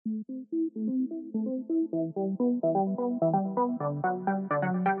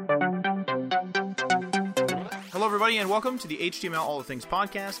Hello, everybody, and welcome to the HTML All the Things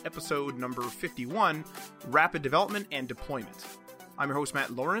podcast, episode number 51, Rapid Development and Deployment. I'm your host,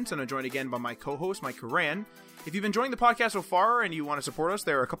 Matt Lawrence, and I'm joined again by my co-host, Mike Horan. If you've been enjoying the podcast so far and you want to support us,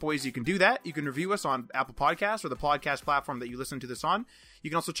 there are a couple ways you can do that. You can review us on Apple Podcasts or the podcast platform that you listen to this on. You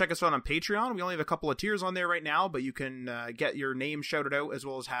can also check us out on Patreon. We only have a couple of tiers on there right now, but you can get your name shouted out as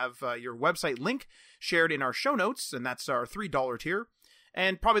well as have your website link shared in our show notes, and that's our $3 tier.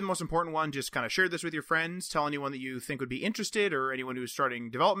 And probably the most important one, just kind of share this with your friends, tell anyone that you think would be interested or anyone who's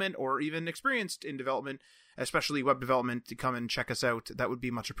starting development or even experienced in development, especially web development, to come and check us out. That would be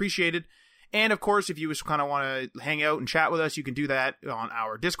much appreciated. And of course, if you just kind of want to hang out and chat with us, you can do that on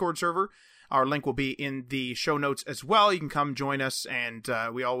our Discord server. Our link will be in the show notes as well. You can come join us, and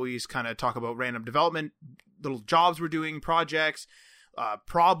we always kind of talk about random development, little jobs we're doing, projects,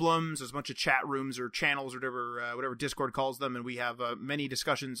 problems. There's a bunch of chat rooms or channels or whatever Discord calls them, and we have many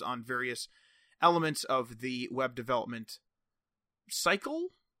discussions on various elements of the web development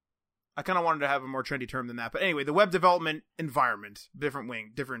cycle. I kind of wanted to have a more trendy term than that, but anyway, the web development environment, different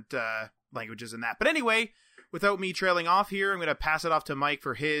languages in that. But anyway, without me trailing off here, I'm going to pass it off to Mike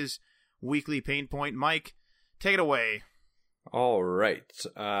for his weekly pain point. Mike, take it away. All right.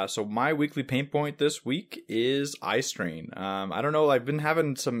 So my weekly pain point this week is eye strain. I don't know. I've been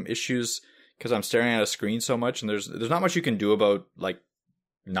having some issues because I'm staring at a screen so much, and there's not much you can do about like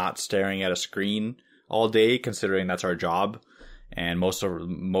not staring at a screen all day, considering that's our job. And most of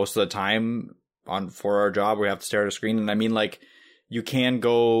the time for our job, we have to stare at a screen. And I mean, like, you can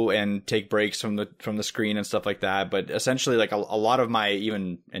go and take breaks from the screen and stuff like that, but essentially, like a lot of my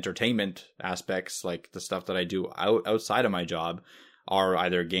even entertainment aspects, like the stuff that I do outside of my job, are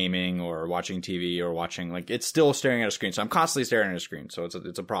either gaming or watching TV or watching, like, it's still staring at a screen. So I'm constantly staring at a screen, so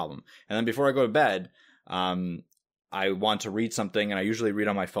it's a problem. And then before I go to bed, I want to read something, and I usually read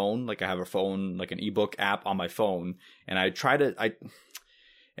on my phone. Like, I have a phone, like an ebook app on my phone, and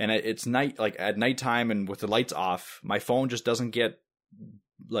it's night, like at nighttime, and with the lights off, my phone just doesn't get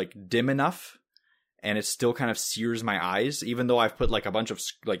like dim enough, and it still kind of sears my eyes, even though I've put like a bunch of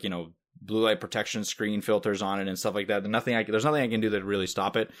like, you know, blue light protection screen filters on it and stuff like that. There's nothing I can do to really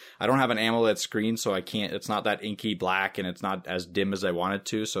stop it. I don't have an AMOLED screen, so I can't. It's not that inky black, and it's not as dim as I want it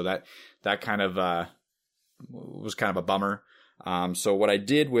to. So that kind of was kind of a bummer. So what I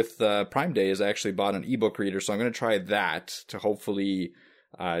did with Prime Day is I actually bought an ebook reader. So I'm going to try that to hopefully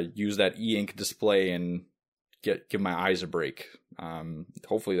use that e-ink display and give my eyes a break.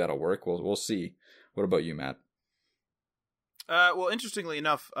 Hopefully that'll work. We'll see. What about you, Matt? Well, interestingly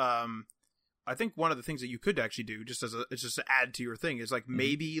enough, I think one of the things that you could actually do, just to add to your thing, is like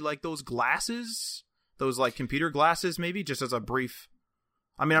maybe like those glasses, those like computer glasses, maybe just as a brief.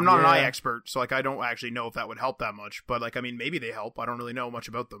 I mean, I'm not an eye expert, so like I don't actually know if that would help that much. But like, I mean, maybe they help. I don't really know much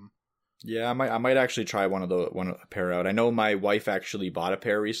about them. Yeah, I might actually try a pair out. I know my wife actually bought a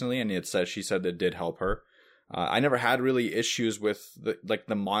pair recently, and she said that it did help her. I never had really issues with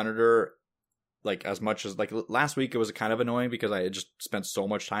the monitor, like as much as like last week. It was kind of annoying because I had just spent so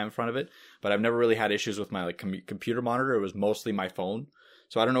much time in front of it. But I've never really had issues with my like computer monitor. It was mostly my phone.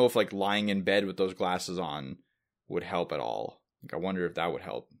 So I don't know if like lying in bed with those glasses on would help at all. Like, I wonder if that would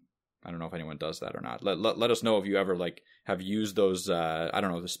help. I don't know if anyone does that or not. Let us know if you ever like have used those. I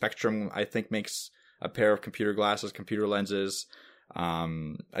don't know. The Spectrum, I think, makes a pair of computer glasses, computer lenses.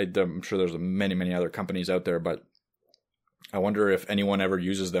 I'm sure there's many other companies out there, but I wonder if anyone ever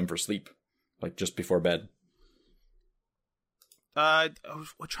uses them for sleep, like just before bed. I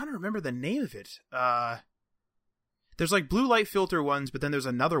was trying to remember the name of it. There's like blue light filter ones, but then there's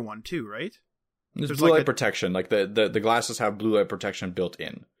another one too, right? There's blue light protection. Like the glasses have blue light protection built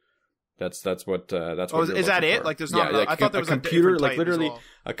in. That's what. That's what. Is that it? Like, there's not. Like I thought there was a computer. Like literally, well.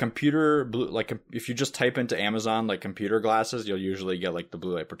 a computer. If you just type into Amazon like computer glasses, you'll usually get like the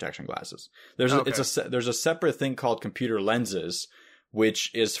blue light protection glasses. There's a separate thing called computer lenses, which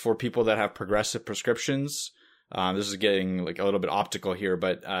is for people that have progressive prescriptions. This is getting like a little bit optical here,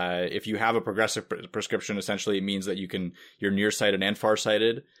 but if you have a progressive prescription, essentially it means that you're nearsighted and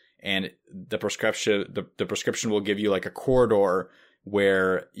farsighted, and the prescription will give you like a corridor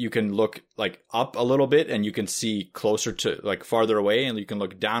where you can look like up a little bit and you can see closer to like farther away, and you can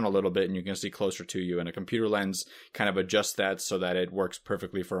look down a little bit and you can see closer to you. And a computer lens kind of adjusts that so that it works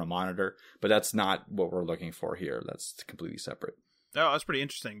perfectly for a monitor, but that's not what we're looking for here. That's completely separate. Oh, that's pretty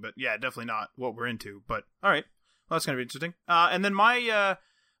interesting, but yeah, definitely not what we're into, but all right. Well, that's going to be interesting. And then my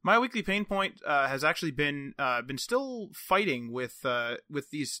weekly pain point has actually been still fighting with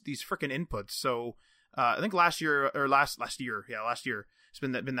these frickin' inputs. So I think last year, it's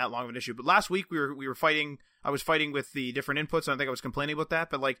been that long of an issue. But last week we were fighting. I was fighting with the different inputs, and I think I was complaining about that.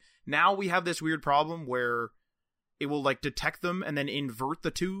 But like now we have this weird problem where it will like detect them and then invert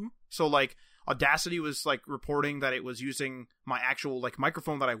the two. So like Audacity was like reporting that it was using my actual like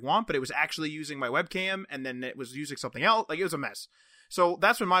microphone that I want, but it was actually using my webcam, and then it was using something else. Like it was a mess. So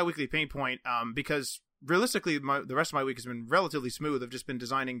that's been my weekly pain point. Because realistically, the rest of my week has been relatively smooth. I've just been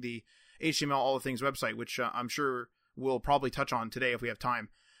designing the HTML All the Things website, which I'm sure we'll probably touch on today if we have time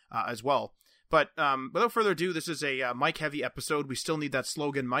as well. But without further ado, this is a mic-heavy episode. We still need that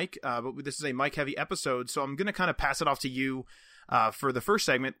slogan, Mike, but this is a mic-heavy episode, so I'm going to kind of pass it off to you for the first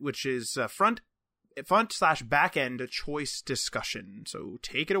segment, which is front/back-end choice discussion. So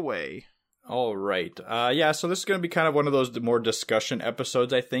take it away. All right. So this is going to be kind of one of those more discussion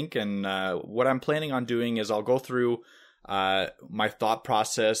episodes, I think, and what I'm planning on doing is I'll go through my thought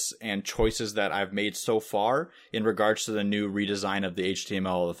process and choices that I've made so far in regards to the new redesign of the HTML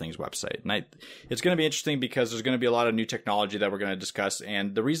All the Things website. And it's going to be interesting because there's going to be a lot of new technology that we're going to discuss.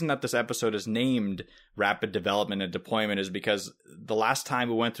 And the reason that this episode is named Rapid Development and Deployment is because the last time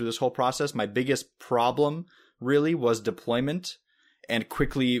we went through this whole process, my biggest problem really was deployment and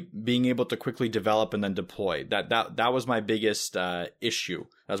being able to quickly develop and then deploy. That was my biggest issue.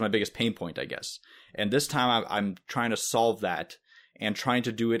 That was my biggest pain point, I guess. And this time I'm trying to solve that and trying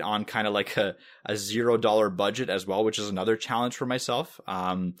to do it on kind of like a $0 budget as well, which is another challenge for myself,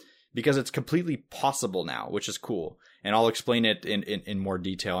 because it's completely possible now, which is cool. And I'll explain it in more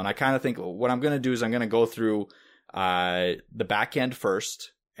detail. And I kind of think what I'm going to do is I'm going to go through the back end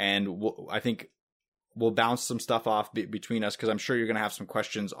first, and I think we'll bounce some stuff off between us because I'm sure you're going to have some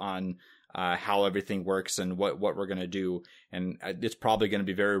questions on how everything works and what we're going to do. And it's probably going to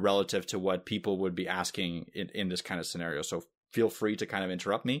be very relative to what people would be asking in this kind of scenario. So feel free to kind of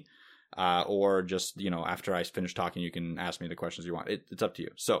interrupt me or just, after I finish talking, you can ask me the questions you want. It's up to you.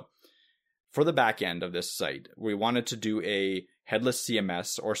 So for the back end of this site, we wanted to do a headless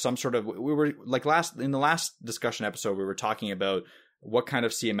CMS or some sort of, we were like in the last discussion episode, we were talking about what kind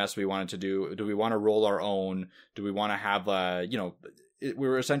of CMS we wanted to do. Do we want to roll our own? Do we want to have, we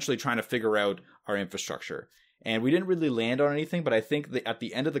were essentially trying to figure out our infrastructure. And we didn't really land on anything, but I think that at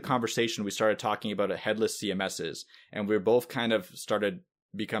the end of the conversation, we started talking about headless CMSs, and we both kind of started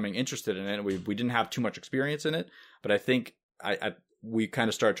becoming interested in it. We didn't have too much experience in it, but I think we kind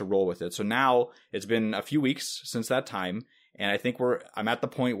of started to roll with it. So now it's been a few weeks since that time, and I think I'm at the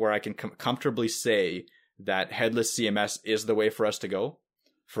point where I can comfortably say that headless CMS is the way for us to go,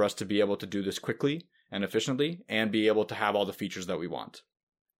 for us to be able to do this quickly and efficiently and be able to have all the features that we want.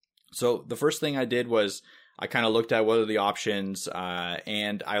 So the first thing I did was I kind of looked at what are the options,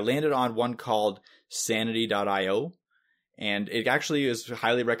 and I landed on one called Sanity.io. And it actually is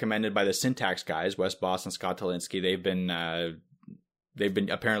highly recommended by the Syntax guys, Wes Boss and Scott Tolinsky. They've been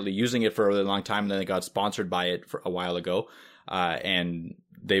apparently using it for a really long time, and then they got sponsored by it for a while ago. And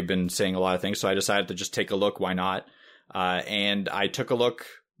they've been saying a lot of things, so I decided to just take a look. Why not? And I took a look,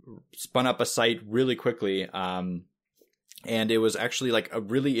 spun up a site really quickly, and it was actually like a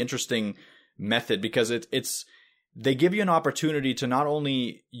really interesting method because they give you an opportunity to not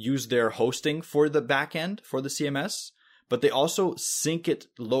only use their hosting for the backend for the CMS, but they also sync it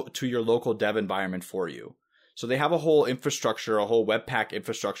to your local dev environment for you. So they have a whole infrastructure, a whole Webpack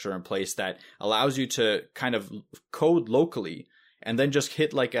infrastructure in place that allows you to kind of code locally and then just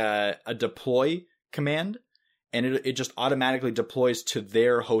hit like a deploy command, and it just automatically deploys to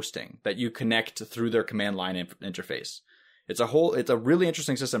their hosting that you connect through their command line interface. It's a really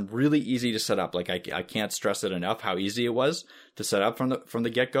interesting system, really easy to set up. Like I can't stress it enough how easy it was to set up from the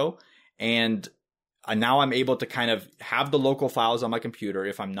get-go. And now I'm able to kind of have the local files on my computer.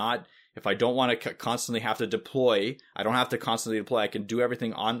 If I don't want to constantly have to deploy, I don't have to constantly deploy. I can do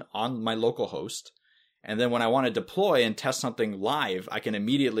everything on my local host. And then when I want to deploy and test something live, I can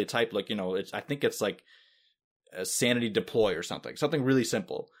immediately type I think it's like a Sanity deploy or something really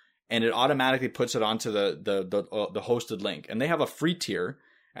simple. And it automatically puts it onto the hosted link. And they have a free tier.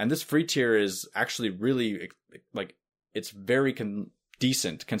 And this free tier is actually really it's very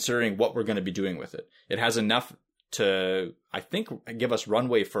decent considering what we're going to be doing with it. It has enough to, I think, give us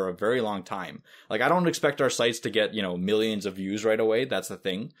runway for a very long time. Like, I don't expect our sites to get, millions of views right away. That's the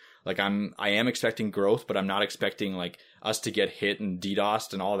thing. Like, I am expecting growth, but I'm not expecting like us to get hit and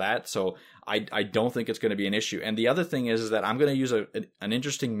DDoSed and all that. So I don't think it's going to be an issue. And the other thing is that I'm going to use an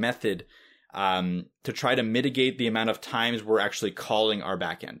interesting method to try to mitigate the amount of times we're actually calling our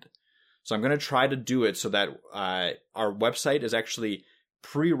backend. So I'm going to try to do it so that our website is actually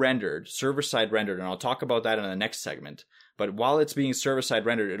pre-rendered, server-side rendered, and I'll talk about that in the next segment. But while it's being server-side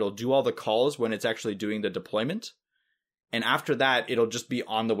rendered, it'll do all the calls when it's actually doing the deployment. And after that, it'll just be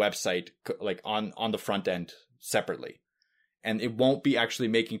on the website, like on the front end separately. And it won't be actually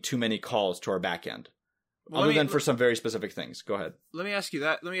making too many calls to our back end. Well, other than for some very specific things. Go ahead. Let me ask you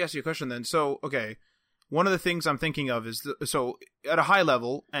a question then. So, okay. One of the things I'm thinking of is, so at a high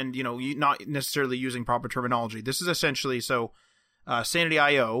level, and, you know, not necessarily using proper terminology, this is essentially, so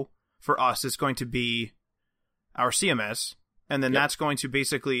Sanity.io for us is going to be our CMS, and then that's going to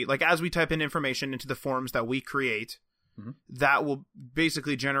basically, like, as we type in information into the forms that we create, that will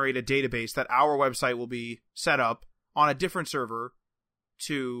basically generate a database that our website will be set up on a different server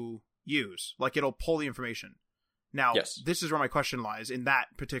to use. Like, it'll pull the information. Now, this is where my question lies in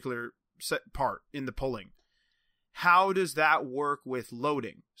that particular part in the pulling. How does that work with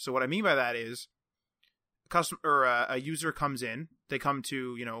loading? So what I mean by that is a user comes in, they come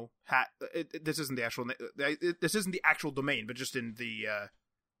to, you know, this isn't the actual domain, but just in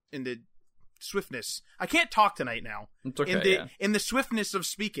the swiftness. I can't talk tonight now. It's okay, in the swiftness of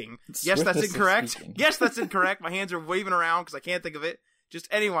speaking. Yes, that's incorrect. Yes, that's incorrect. My hands are waving around because I can't think of it. Just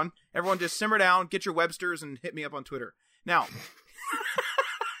everyone just simmer down, get your Websters, and hit me up on Twitter. Now,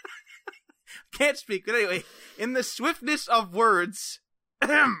 can't speak, but anyway, in the swiftness of words,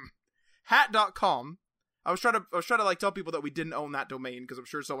 hat.com. I was trying to like tell people that we didn't own that domain because I'm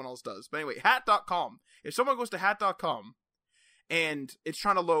sure someone else does. But anyway, hat.com. If someone goes to hat.com and it's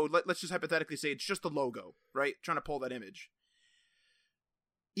trying to load, let's just hypothetically say it's just the logo, right? Trying to pull that image.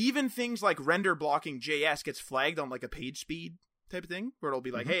 Even things like render blocking JS gets flagged on like a page speed type of thing, where it'll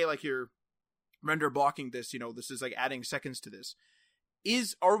be like, hey, like you're render blocking this, you know, this is like adding seconds to this.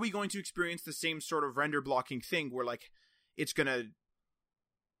 Are we going to experience the same sort of render blocking thing where like it's gonna,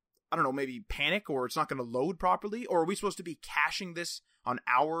 I don't know, maybe panic, or it's not going to load properly? Or are we supposed to be caching this on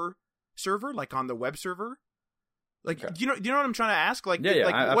our server, like on the web server? Like, do you know what I'm trying to ask? Like,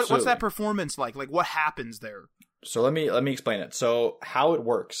 what's that performance like? Like, what happens there? So let me explain it. So how it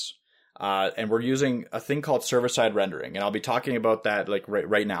works, and we're using a thing called server-side rendering, and I'll be talking about that like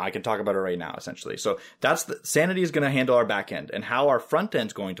right now. I can talk about it right now, essentially. So Sanity is going to handle our backend, and how our front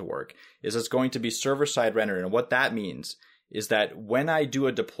end's going to work is it's going to be server-side rendering, and what that means is that when I do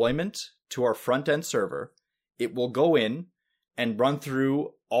a deployment to our front end server, it will go in and run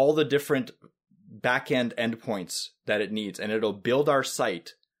through all the different back-end endpoints that it needs, and it'll build our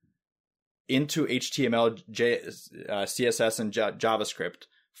site into HTML, CSS, and JavaScript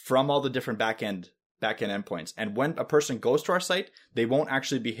from all the different back-end endpoints. And when a person goes to our site, they won't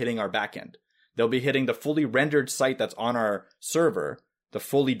actually be hitting our back-end. They'll be hitting the fully rendered site that's on our server, the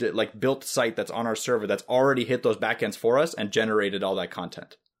fully built site that's on our server that's already hit those backends for us and generated all that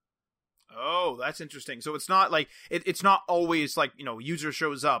content. Oh, that's interesting. So it's not like it's not always like, you know, user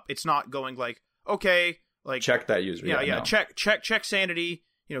shows up. It's not going like, okay, like check that user. Yeah. No. Check Sanity.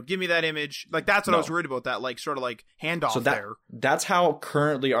 You know, give me that image. Like that's what I was worried about. That like sort of like handoff there. That's how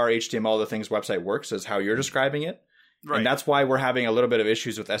currently our HTML All the Things website works. Is how you're describing it. Right. And that's why we're having a little bit of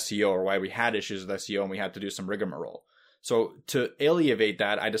issues with SEO, or why we had issues with SEO and we had to do some rigmarole. So to alleviate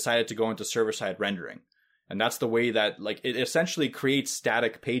that, I decided to go into server-side rendering. And that's the way that, like, it essentially creates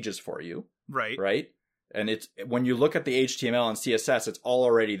static pages for you. Right. Right? And it's when you look at the HTML and CSS, it's all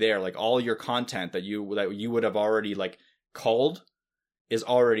already there. Like, all your content that you would have already, like, called is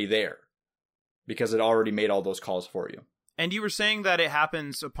already there. Because it already made all those calls for you. And you were saying that it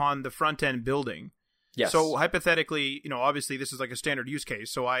happens upon the front-end building. Yes. So hypothetically, you know, obviously this is like a standard use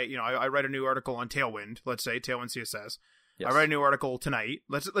case. So I write a new article on Tailwind, let's say Tailwind CSS. Yes. I write a new article tonight.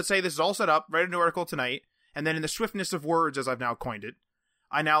 Let's say this is all set up, write a new article tonight. And then in the swiftness of words, as I've now coined it,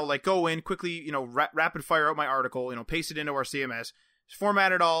 I now like go in quickly, you know, rapid fire out my article, you know, paste it into our CMS,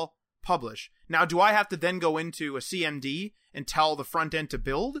 format it all, publish. Now, do I have to then go into a CMD and tell the front end to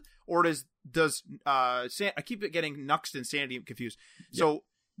build? Or does I keep getting Nuxt and Sanity confused. So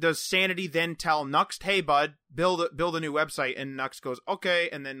does Sanity then tell Nuxt, hey, bud, build a new website, and Nuxt goes, okay,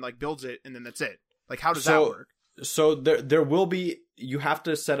 and then like builds it, and then that's it? Like, how does that work? So there will be, you have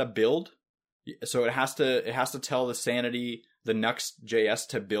to set a build. So it has to tell the Sanity, the Nuxt.js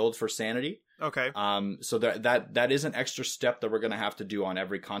to build for Sanity. Okay. So that is an extra step that we're going to have to do on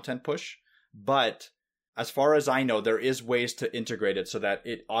every content push. But as far as I know, there is ways to integrate it so that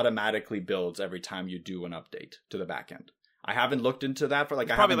it automatically builds every time you do an update to the backend. I haven't looked into that for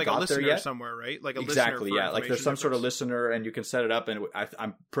I haven't got there yet. Somewhere, right? Like a exactly, listener yeah. Like there's some sort of listener, and you can set it up, and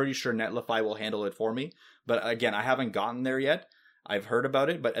I'm pretty sure Netlify will handle it for me. But again, I haven't gotten there yet. I've heard about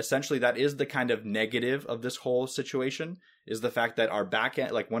it, but essentially that is the kind of negative of this whole situation, is the fact that our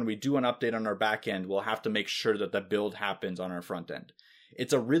backend, like when we do an update on our backend, we'll have to make sure that the build happens on our front end.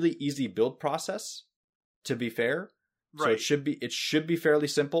 It's a really easy build process, to be fair. Right. So it should be fairly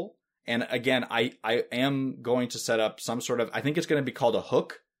simple. And again, I am going to set up some sort of, I think it's going to be called a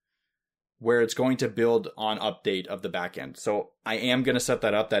hook, where it's going to build on update of the backend. So I am going to set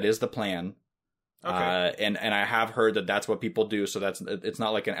that up. That is the plan. Okay. And I have heard that that's what people do. So it's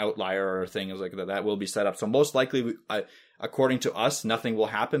not like an outlier or thing. It's like that will be set up. So most likely, according to us, nothing will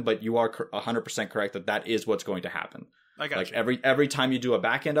happen, but you are 100% correct that is what's going to happen. I got like you. Every time you do a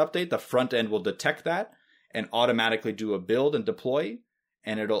backend update, the front end will detect that and automatically do a build and deploy,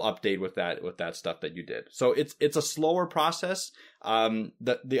 and it'll update with that stuff that you did. So it's a slower process. The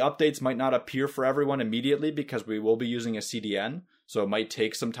updates might not appear for everyone immediately because we will be using a CDN. So it might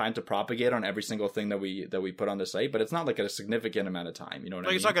take some time to propagate on every single thing that we put on the site, but it's not like a significant amount of time. You know what I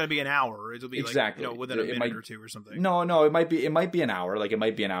mean? It's not going to be an hour. It'll be exactly within a minute or two or something. No, it might be an hour. Like it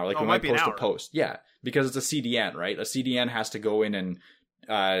might be an hour. Like we might post a post. Yeah, because it's a CDN, right? A CDN has to go in and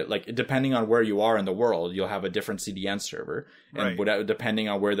depending on where you are in the world, you'll have a different CDN server, and depending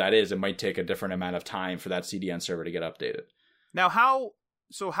on where that is, it might take a different amount of time for that CDN server to get updated. Now,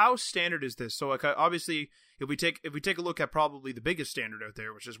 how standard is this? So, like, obviously, if we take a look at probably the biggest standard out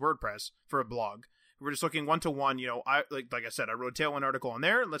there, which is WordPress for a blog, we're just looking 1-to-1. You know, like I said, I wrote a Tailwind article on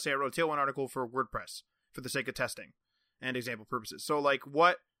there. Let's say I wrote a Tailwind article for WordPress for the sake of testing and example purposes. So, like,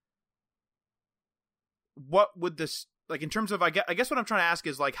 what would this, like, in terms of, I guess what I'm trying to ask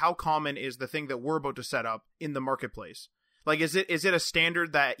is, like, how common is the thing that we're about to set up in the marketplace? Like, is it a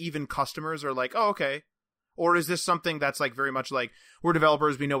standard that even customers are like, oh, okay? Or is this something that's, like, very much like, we're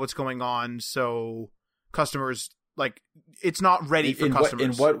developers, we know what's going on, so customers, like, it's not ready for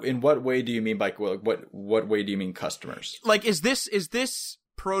customers? In what way do you mean by, what way do you mean customers? Like, is this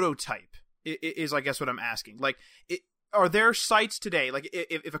prototype, is I guess what I'm asking. Like, are there sites today, like,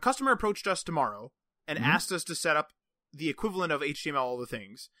 if a customer approached us tomorrow and asked us to set up the equivalent of HTML, all the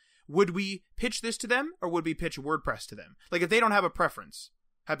things, would we pitch this to them, or would we pitch WordPress to them? Like, if they don't have a preference,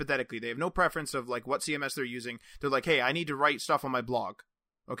 hypothetically, they have no preference of, like, what CMS they're using, they're like, hey, I need to write stuff on my blog.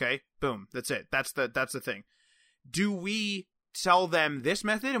 Okay, boom, that's it. That's the thing. Do we tell them this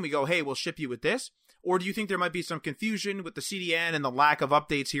method and we go, hey, we'll ship you with this? Or do you think there might be some confusion with the CDN and the lack of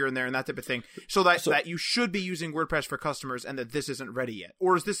updates here and there and that type of thing, so that you should be using WordPress for customers and that this isn't ready yet?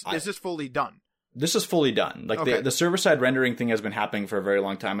 Or is this fully done? This is fully done. Like, okay. The server-side rendering thing has been happening for a very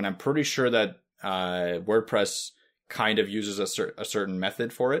long time, and I'm pretty sure that WordPress kind of uses a certain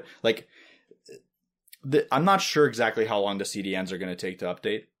method for it. Like, I'm not sure exactly how long the CDNs are going to take to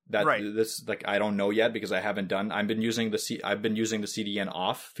update. This, like, I don't know yet because I haven't done. I've been using the CDN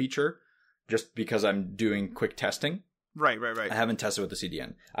off feature just because I'm doing quick testing. Right. I haven't tested with the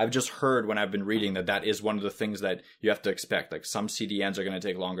CDN. I've just heard when I've been reading that is one of the things that you have to expect. Like, some CDNs are going to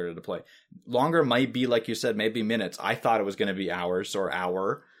take longer to deploy. Longer might be, like you said, maybe minutes. I thought it was going to be hours or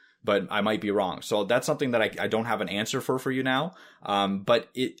hour, but I might be wrong. So that's something that I don't have an answer for you now. But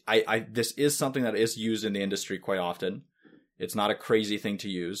this is something that is used in the industry quite often. It's not a crazy thing to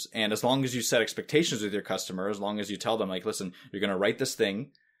use. And as long as you set expectations with your customer, as long as you tell them, like, listen, you're going to write this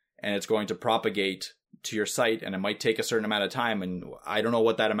thing and it's going to propagate to your site, and it might take a certain amount of time, and I don't know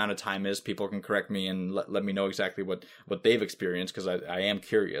what that amount of time is. People can correct me and let me know exactly what they've experienced, because I am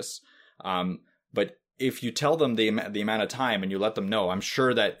curious. But if you tell them the amount of time and you let them know, I'm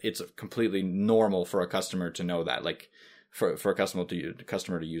sure that it's completely normal for a customer to know that, like, for a customer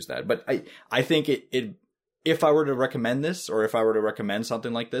to use that. But I think it if I were to recommend this, or if I were to recommend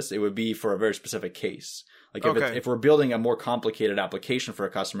something like this, it would be for a very specific case. Like, if we're building a more complicated application for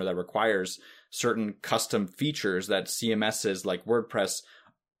a customer that requires certain custom features that CMSs like WordPress,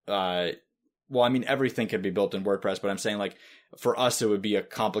 well, I mean, everything can be built in WordPress, but I'm saying, like, for us, it would be a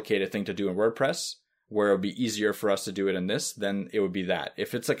complicated thing to do in WordPress, where it would be easier for us to do it in this, then it would be that.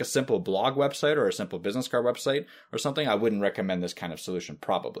 If it's like a simple blog website or a simple business card website or something, I wouldn't recommend this kind of solution,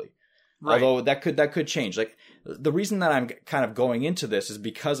 probably. Right. Although that could change. Like, the reason that I'm kind of going into this is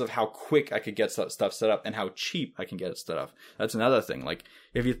because of how quick I could get stuff set up and how cheap I can get it set up. That's another thing. Like,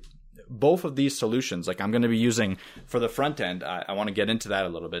 both of these solutions, like, I'm going to be using for the front end, I want to get into that a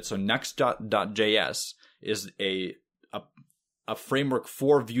little bit. So Next.js is a framework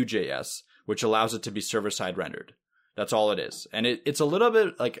for Vue.js, which allows it to be server-side rendered. That's all it is. And it's a little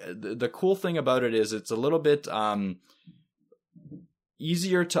bit, like, the cool thing about it is it's a little bit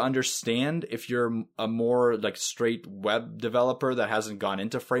easier to understand if you're a more, like, straight web developer that hasn't gone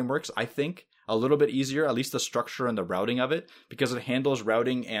into frameworks. I think a little bit easier, at least the structure and the routing of it, because it handles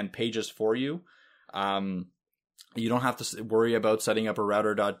routing and pages for you. You don't have to worry about setting up a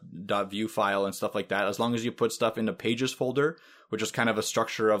router.vue file and stuff like that. As long as you put stuff in the pages folder, which is kind of a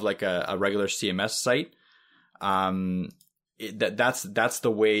structure of like a regular CMS site, that's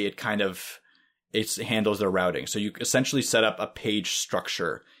the way it handles the routing. So you essentially set up a page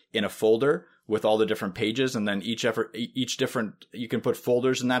structure in a folder with all the different pages, and then each different, you can put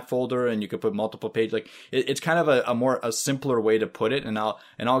folders in that folder, and you can put multiple pages. Like it's kind of a simpler way to put it, and I'll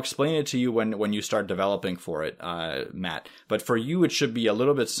explain it to you when you start developing for it, Matt. But for you, it should be a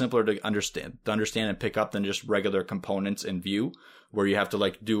little bit simpler to understand and pick up than just regular components in Vue, where you have to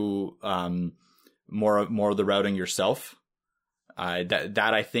like do more of the routing yourself.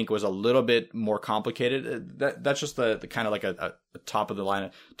 That I think was a little bit more complicated. That's just the kind of like a top of the line,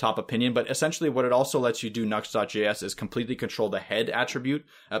 top opinion. But essentially what it also lets you do, Nuxt.js, is completely control the head attribute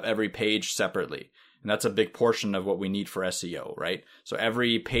of every page separately. And that's a big portion of what we need for SEO, right? So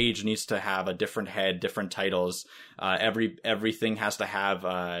every page needs to have a different head, different titles. Everything has to have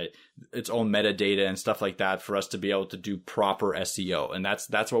its own metadata and stuff like that for us to be able to do proper SEO. And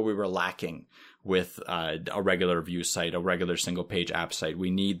that's what we were lacking with a regular Vue site, a regular single page app site. We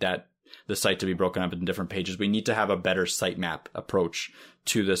need the site to be broken up into different pages. We need to have a better sitemap approach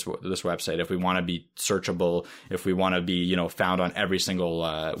to this website if we want to be searchable, if we want to be, found on every single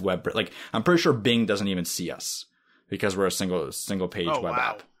web. Like, I'm pretty sure Bing doesn't even see us because we're a single page web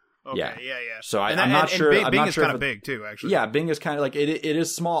app. Okay, yeah. So I'm not sure. Bing is kind of big too, actually. Yeah, Bing is kind of like it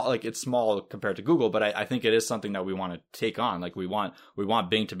is small. Like it's small compared to Google, but I think it is something that we want to take on. Like we want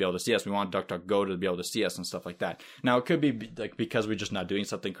Bing to be able to see us. We want DuckDuckGo to be able to see us and stuff like that. Now it could be like because we're just not doing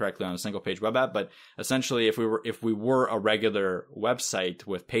something correctly on a single page web app. But essentially, if we were a regular website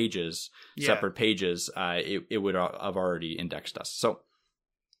with pages, separate pages, it would have already indexed us. So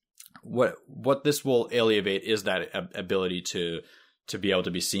what this will alleviate is that ability to be able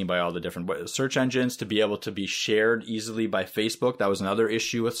to be seen by all the different search engines, to be able to be shared easily by Facebook. That was another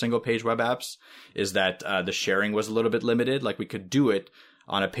issue with single page web apps, is that the sharing was a little bit limited. Like we could do it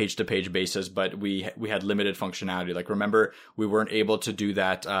on a page to page basis, but we had limited functionality. Like remember, we weren't able to do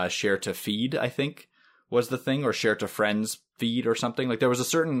that share to feed, I think was the thing, or share to friends feed or something. Like there was a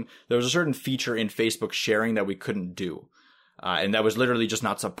certain feature in Facebook sharing that we couldn't do. And that was literally just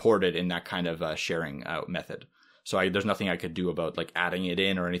not supported in that kind of sharing method. So there's nothing I could do about like adding it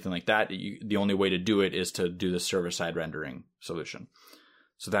in or anything like that. The only way to do it is to do the server-side rendering solution.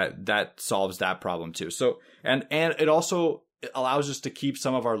 So that solves that problem too. So and it also allows us to keep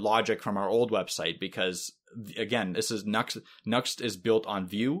some of our logic from our old website, because again, this is Nuxt is built on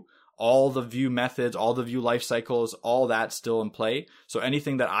Vue. All the Vue methods, all the Vue life cycles, all that still in play. So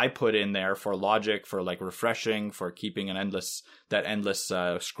anything that I put in there for logic, for like refreshing, for keeping endless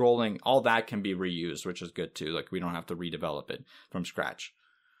scrolling, all that can be reused, which is good too. Like we don't have to redevelop it from scratch.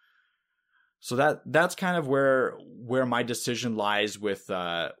 So that's kind of where my decision lies with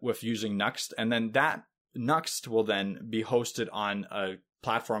using Nuxt. And then that Nuxt will then be hosted on a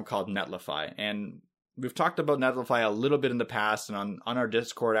platform called Netlify. And we've talked about Netlify a little bit in the past, and on our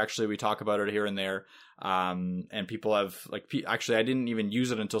Discord, actually, we talk about it here and there. And people have actually, I didn't even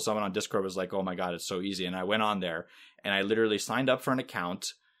use it until someone on Discord was like, "Oh my God, it's so easy." And I went on there and I literally signed up for an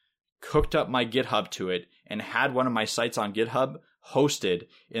account, hooked up my GitHub to it, and had one of my sites on GitHub hosted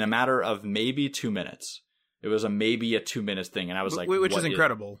in a matter of maybe 2 minutes. It was maybe a 2 minutes thing. And I was like, which is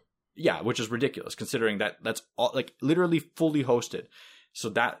incredible. Yeah, which is ridiculous considering that's all, like literally fully hosted. So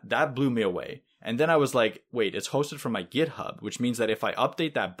that blew me away. And then I was like, wait, it's hosted from my GitHub, which means that if I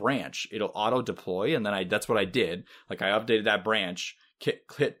update that branch, it'll auto deploy. And then that's what I did. Like I updated that branch,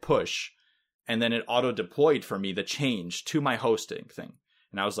 hit push, and then it auto deployed for me the change to my hosting thing.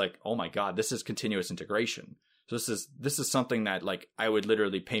 And I was like, oh my God, this is continuous integration. So this is something that like I would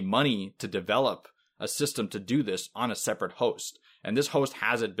literally pay money to develop a system to do this on a separate host. And this host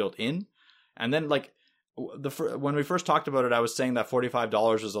has it built in. And then like, when we first talked about it, I was saying that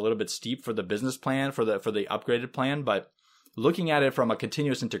 $45 was a little bit steep for the business plan, for the upgraded plan. But looking at it from a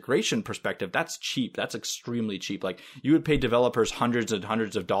continuous integration perspective, that's cheap. That's extremely cheap. Like you would pay developers hundreds and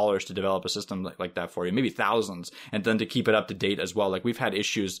hundreds of dollars to develop a system like that for you, maybe thousands, and then to keep it up to date as well. Like we've had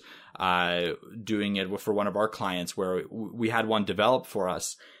issues doing it for one of our clients where we had one developed for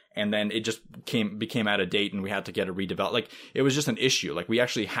us, and then it just became out of date and we had to get it redeveloped. Like it was just an issue. Like we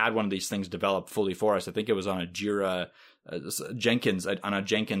actually had one of these things developed fully for us. I think it was on a Jira on a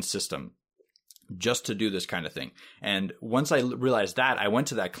Jenkins system just to do this kind of thing. And once I realized that, I went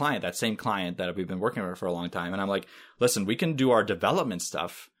to that client, that same client that we've been working with for a long time. And I'm like, listen, we can do our development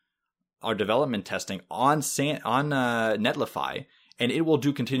stuff, our development testing on Netlify, and it will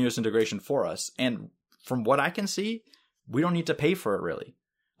do continuous integration for us. And from what I can see, we don't need to pay for it really.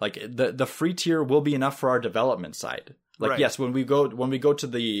 Like the free tier will be enough for our development side. Like right. Yes, when we go to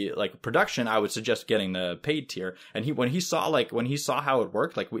the like production, I would suggest getting the paid tier. And when he saw how it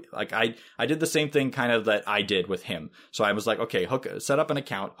worked, I did the same thing kind of that I did with him. So I was like, okay, set up an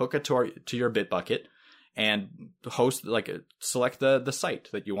account, hook it to your Bitbucket, and select the site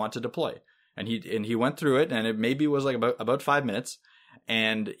that you want to deploy. And he went through it, and it maybe was like about 5 minutes,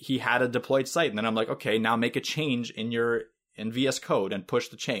 and he had a deployed site. And then I'm like, okay, now make a change in VS Code and push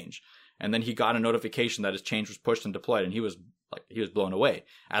the change. And then he got a notification that his change was pushed and deployed, and he was blown away,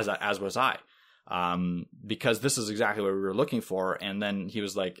 as was I. Because this is exactly what we were looking for. And then he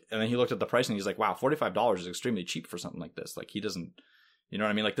was like, and then he looked at the price and he's like, wow, $45 is extremely cheap for something like this. Like, he doesn't, you know what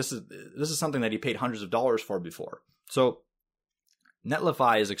I mean? Like, this is something that he paid hundreds of dollars for before. So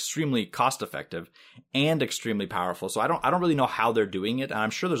Netlify is extremely cost effective and extremely powerful. So I don't really know how they're doing it. And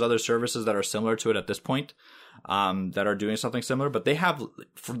I'm sure there's other services that are similar to it at this point, that are doing something similar, but they have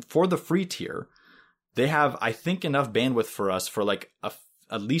for the free tier, they have, I think, enough bandwidth for us for like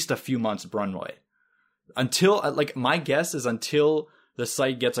at least a few months runway. Until, like, my guess is until the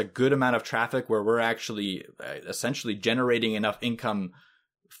site gets a good amount of traffic where we're actually essentially generating enough income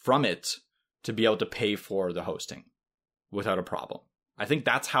from it to be able to pay for the hosting without a problem. I think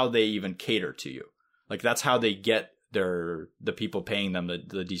that's how they even cater to you. Like, that's how they get the people paying them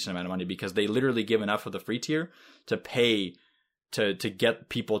the decent amount of money, because they literally give enough of the free tier to pay to get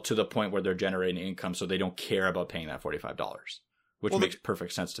people to the point where they're generating income, so they don't care about paying that $45. Which makes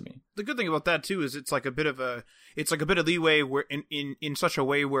perfect sense to me. The good thing about that too is it's like a bit of leeway where in such a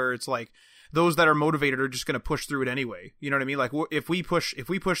way where it's like those that are motivated are just going to push through it anyway. You know what I mean? Like, if we push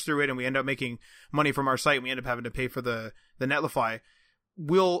through it and we end up making money from our site, and we end up having to pay for the Netlify,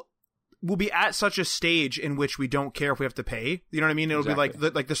 we'll be at such a stage in which we don't care if we have to pay. You know what I mean? It'll be like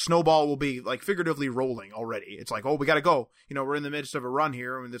the snowball will be like figuratively rolling already. It's like, oh, we got to go. You know, we're in the midst of a run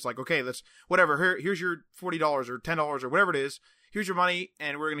here, and it's like, okay, let's whatever. Here's your $40 or $10 or whatever it is. Here's your money,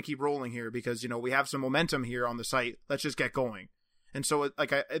 and we're going to keep rolling here because, you know, we have some momentum here on the site. Let's just get going. And so,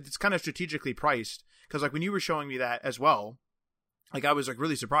 it's kind of strategically priced, because, like, when you were showing me that as well, like, I was, like,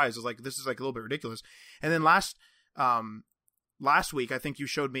 really surprised. I was like, this is, like, a little bit ridiculous. And then last week, I think you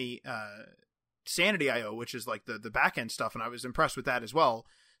showed me Sanity.io, which is, like, the back-end stuff, and I was impressed with that as well.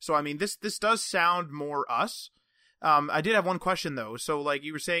 So, I mean, this does sound more us. I did have one question, though. So, like,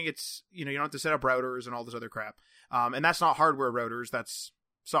 you were saying it's, you know, you don't have to set up routers and all this other crap. And that's not hardware routers. That's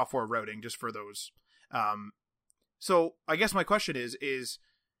software routing just for those. So I guess my question is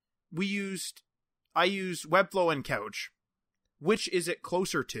I used Webflow and Couch. Which is it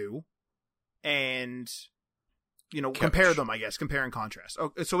closer to? And, you know, Couch. Compare and contrast.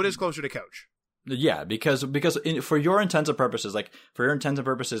 Oh, so it is closer to Couch. Yeah, because for your intents and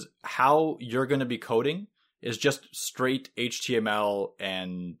purposes, how you're going to be coding is just straight HTML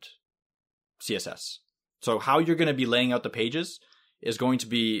and CSS. So how you're going to be laying out the pages is going to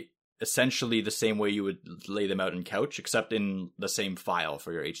be essentially the same way you would lay them out in Couch, except in the same file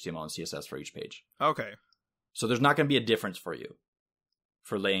for your HTML and CSS for each page. Okay. So there's not going to be a difference for you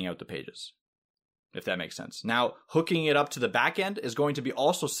for laying out the pages, if that makes sense. Now, hooking it up to the back end is going to be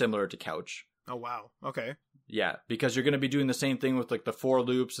also similar to Couch. Oh, wow. Okay. Yeah, because you're going to be doing the same thing with like the for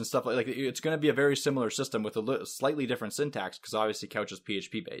loops and stuff like it's going to be a very similar system with a slightly different syntax, because obviously Couch is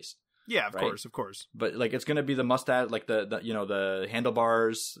PHP based. Yeah, of course. But like, it's going to be the mustache, like the you know, the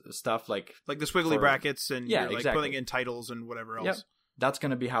handlebars stuff, like the squiggly brackets, and yeah, you're, like, exactly, putting in titles and whatever else. Yep. That's going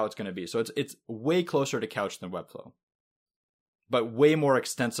to be how it's going to be. So it's way closer to Couch than Webflow, but way more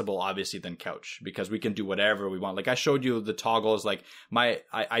extensible, obviously, than Couch, because we can do whatever we want. Like, I showed you the toggles. Like,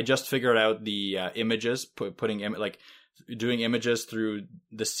 I just figured out the images, doing images through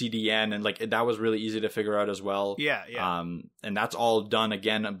the CDN, and like that was really easy to figure out as well. Yeah. And that's all done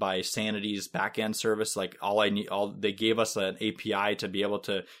again by Sanity's backend service. Like, they gave us an API to be able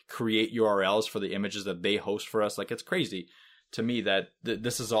to create URLs for the images that they host for us. Like, it's crazy to me that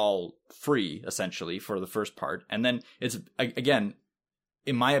this is all free essentially for the first part, and then it's, again,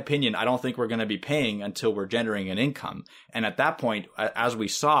 in my opinion, I don't think we're going to be paying until we're generating an income. And at that point, as we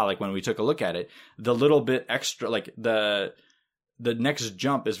saw, like when we took a look at it, the little bit extra, like the next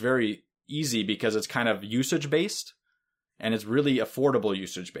jump is very easy because it's kind of usage based, and it's really affordable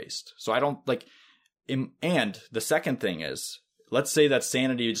usage based. So I don't like, and the second thing is, let's say that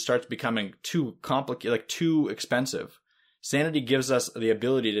Sanity starts becoming too complicated, like too expensive. Sanity gives us the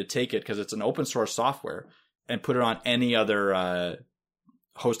ability to take it, because it's an open source software, and put it on any other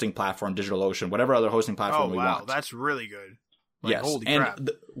hosting platform, DigitalOcean, whatever other hosting platform we want. Oh, wow, that's really good. Like, yes, holy and crap.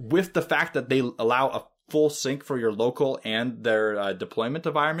 With the fact that they allow a full sync for your local and their deployment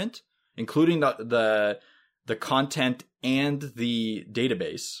environment, including the content and the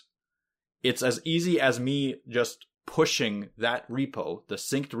database, it's as easy as me just pushing that repo, the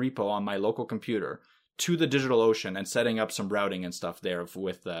synced repo on my local computer, to the DigitalOcean and setting up some routing and stuff there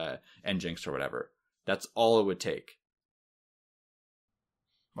with Nginx or whatever. That's all it would take.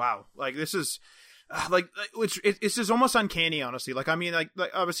 Wow. Like, this is, it's just almost uncanny, honestly. Like, I mean, like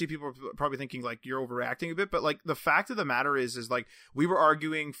obviously people are probably thinking like you're overacting a bit, but like the fact of the matter is like we were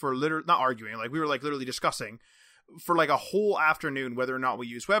arguing for not arguing, like we were like literally discussing for like a whole afternoon whether or not we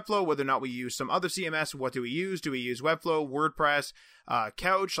use Webflow, whether or not we use some other CMS. What do we use? Do we use Webflow, WordPress,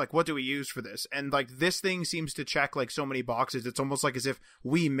 Couch? Like, what do we use for this? And like this thing seems to check like so many boxes. It's almost like as if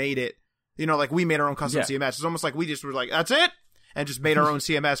we made it, you know, like we made our own custom CMS. It's almost like we just were like, that's it, and just made our own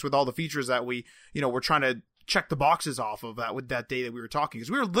CMS with all the features that we, you know, we're trying to check the boxes off of that with that day that we were talking.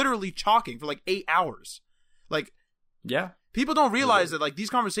 Because we were literally talking for like 8 hours. Like, yeah. People don't realize that like these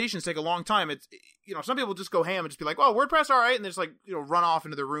conversations take a long time. It's, you know, some people just go ham and just be like, "Oh, WordPress, all right," and just like, you know, run off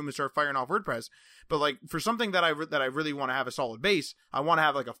into their room and start firing off WordPress. But like for something that I really want to have a solid base, I want to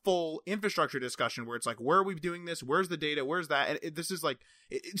have like a full infrastructure discussion where it's like, where are we doing this? Where's the data? Where's that? And this is like,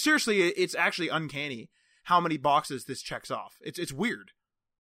 seriously, it's actually uncanny how many boxes this checks off. It's weird.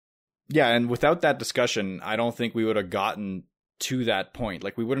 Yeah, and without that discussion, I don't think we would have gotten to that point.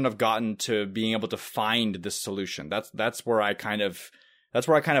 Like, we wouldn't have gotten to being able to find this solution. That's where I kind of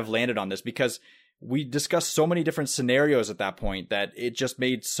landed on this, because we discussed so many different scenarios at that point that it just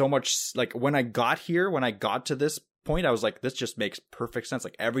made so much, like, when I got to this point, I was like, this just makes perfect sense.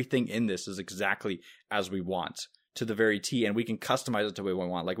 Like, everything in this is exactly as we want, to the very T, and we can customize it to the way we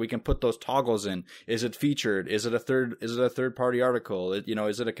want. Like, we can put those toggles in. Is it featured? Is it a third party article?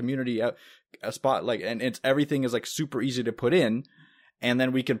 Is it a community a spot? Like, and everything is like super easy to put in, and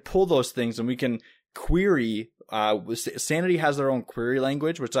then we can pull those things and we can query. Sanity has their own query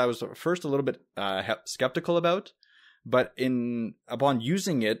language, which I was first a little bit skeptical about, but upon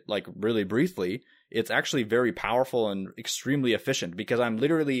using it, like, really briefly, it's actually very powerful and extremely efficient, because I'm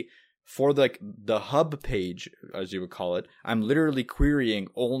literally, for the hub page, as you would call it, I'm literally querying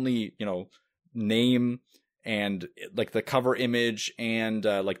only, you know, name and like the cover image and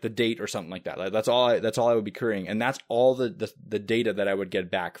like the date or something like that. Like, that's all I would be querying, and that's all the data that I would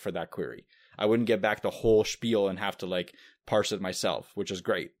get back for that query. I wouldn't get back the whole spiel and have to like parse it myself, which is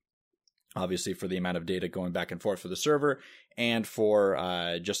great, obviously, for the amount of data going back and forth for the server, and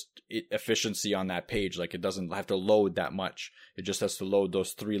for just efficiency on that page. Like, it doesn't have to load that much. It just has to load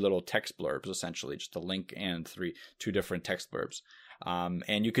those 3 little text blurbs, essentially, just a link and 2 different text blurbs.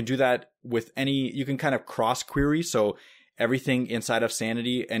 And you can do that with you can kind of cross query. So everything inside of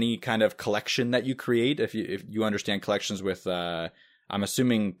Sanity, any kind of collection that you create, if you understand collections with, I'm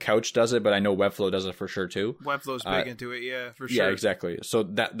assuming Couch does it, but I know Webflow does it for sure too. Webflow's big into it, yeah, for sure. Yeah, exactly. So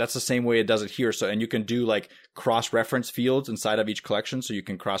that's the same way it does it here. So, and you can do like cross-reference fields inside of each collection, so you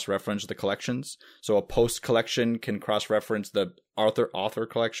can cross-reference the collections. So a post collection can cross-reference the author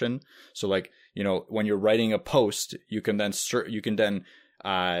collection. So, like, you know, when you're writing a post, you can then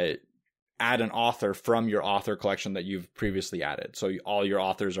add an author from your author collection that you've previously added. So all your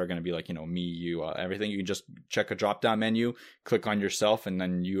authors are going to be like, you know, me, you, everything. You can just check a drop down menu, click on yourself, and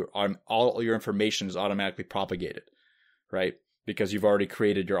then all your information is automatically propagated, right? Because you've already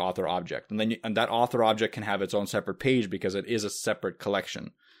created your author object, and then and that author object can have its own separate page because it is a separate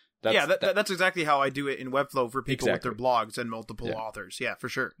collection. That's exactly how I do it in Webflow for people with their blogs and multiple authors. Yeah, for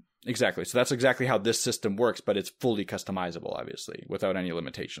sure. Exactly. So that's exactly how this system works, but it's fully customizable, obviously, without any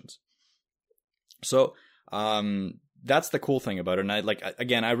limitations. So, that's the cool thing about it. And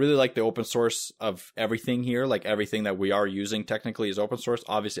I really like the open source of everything here. Like, everything that we are using technically is open source,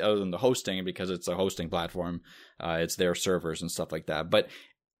 obviously, other than the hosting, because it's a hosting platform. It's their servers and stuff like that. But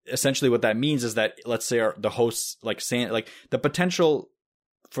essentially what that means is that, let's say the hosts, the potential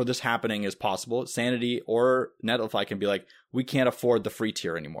for this happening is possible. Sanity or Netlify can be like, we can't afford the free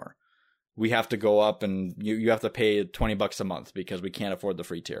tier anymore. We have to go up, and you have to pay $20 a month because we can't afford the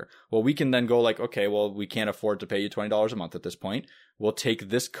free tier. Well, we can then go like, okay, well, we can't afford to pay you $20 a month at this point. We'll take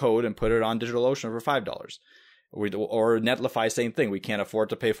this code and put it on DigitalOcean for $5. Or Netlify, same thing. We can't afford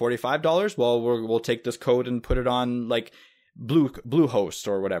to pay $45. Well, we'll take this code and put it on like Bluehost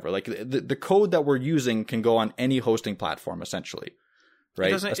or whatever. Like, the code that we're using can go on any hosting platform, essentially.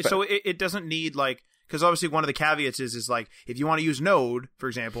 Right? It doesn't need like, because obviously one of the caveats is like, if you want to use Node, for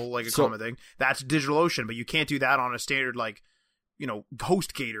example, like a common thing, that's DigitalOcean, but you can't do that on a standard, like, you know,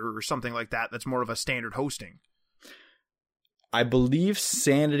 HostGator or something like that. That's more of a standard hosting. I believe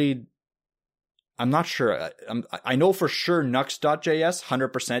Sanity, I'm not sure. I know for sure Nux.js,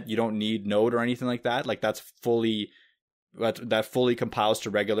 100%, you don't need Node or anything like that. Like, that fully compiles to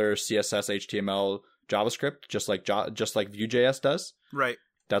regular CSS, HTML, JavaScript, just like Vue.js does. Right.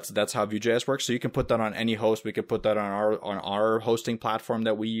 That's how Vue.js works. So you can put that on any host. We could put that on our hosting platform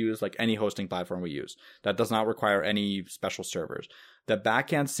that we use, like any hosting platform we use. That does not require any special servers. The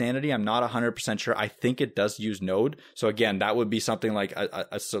backend Sanity, I'm not 100% sure. I think it does use Node. So again, that would be something like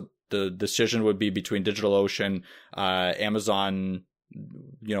the decision would be between DigitalOcean, Amazon,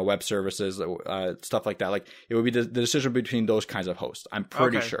 web services, stuff like that. Like it would be the decision between those kinds of hosts. I'm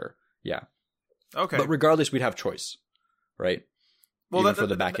pretty sure. Yeah. Okay. But regardless, we'd have choice, right? Well, for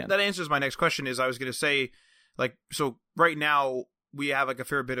the back end. That answers my next question. I was going to say, like, so right now we have like a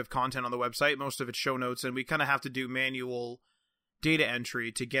fair bit of content on the website. Most of it's show notes, and we kind of have to do manual data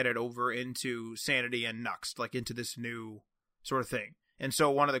entry to get it over into Sanity and Nuxt, like into this new sort of thing. And so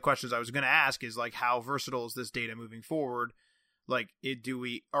one of the questions I was going to ask is like, how versatile is this data moving forward? Like,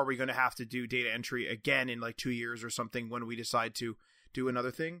 are we going to have to do data entry again in like 2 years or something when we decide to do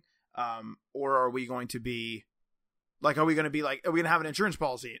another thing? Or are we going to be like, are we going to have an insurance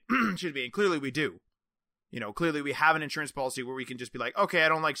policy? Excuse me. And clearly we do. Clearly we have an insurance policy where we can just be like, okay, I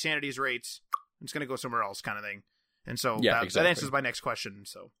don't like Sanity's rates, I'm just going to go somewhere else, kind of thing. And so that answers my next question.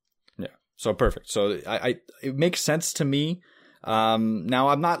 So yeah, so perfect. So it makes sense to me. Now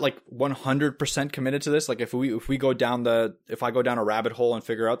I'm not like 100% committed to this. Like if I go down a rabbit hole and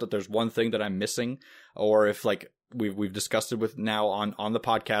figure out that there's one thing that I'm missing, or if like we've discussed it with now on the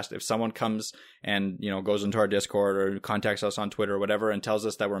podcast, if someone comes and goes into our Discord or contacts us on Twitter or whatever and tells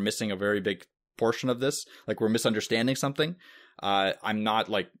us that we're missing a very big portion of this, like we're misunderstanding something, I'm not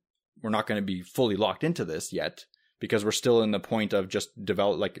like, we're not going to be fully locked into this yet, because we're still in the point of just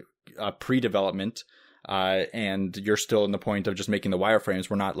pre-development. And you're still in the point of just making the wireframes.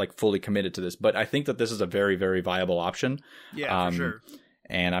 We're not like fully committed to this, but I think that this is a very, very viable option. Yeah, for sure.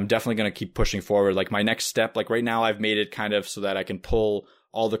 And I'm definitely going to keep pushing forward. Like my next step, like right now I've made it kind of so that I can pull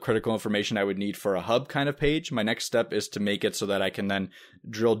all the critical information I would need for a hub kind of page. My next step is to make it so that I can then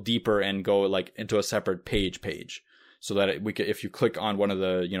drill deeper and go like into a separate page, so that if you click on one of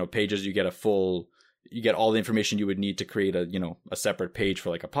the, pages, you get all the information you would need to create a separate page for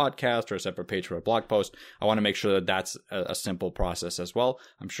like a podcast or a separate page for a blog post. I want to make sure that that's a simple process as well.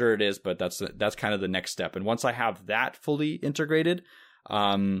 I'm sure it is, but that's kind of the next step. And once I have that fully integrated,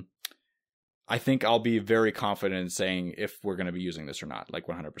 I think I'll be very confident in saying if we're going to be using this or not, like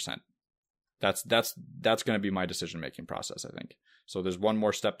 100%. That's going to be my decision-making process, I think. So there's one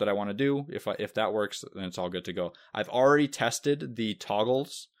more step that I want to do. If that works, then it's all good to go. I've already tested the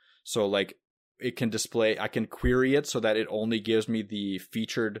toggles. So like, it can display, I can query it so that it only gives me the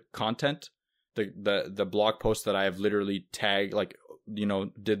featured content, the blog post that I have literally tagged, like,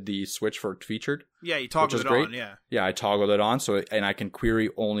 did the switch for featured. Yeah, you toggled it on, yeah. Yeah, I toggled it on, and I can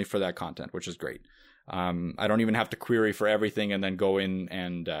query only for that content, which is great. I don't even have to query for everything and then go in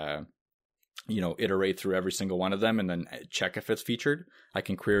and, iterate through every single one of them and then check if it's featured. I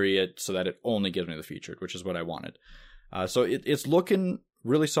can query it so that it only gives me the featured, which is what I wanted. So it's looking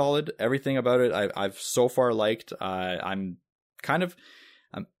really solid. Everything about it I've so far liked. I'm kind of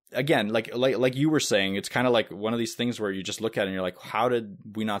again, like you were saying, it's kind of like one of these things where you just look at it and you're like, how did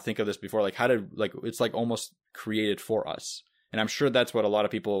we not think of this before? Like it's like almost created for us. And I'm sure that's what a lot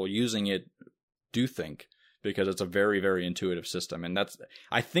of people using it do think, because it's a very, very intuitive system. And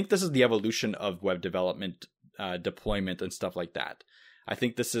I think this is the evolution of web development, deployment and stuff like that. I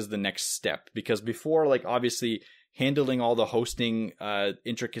think this is the next step, because before, like, obviously handling all the hosting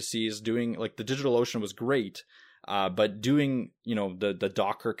intricacies, doing like the DigitalOcean was great, but doing the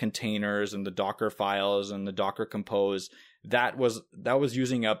Docker containers and the Docker files and the Docker Compose, that was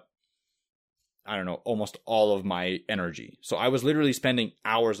using up, I don't know, almost all of my energy. So I was literally spending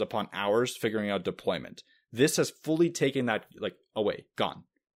hours upon hours figuring out deployment. This has fully taken that like away, gone.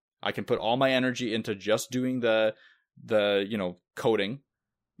 I can put all my energy into just doing the coding.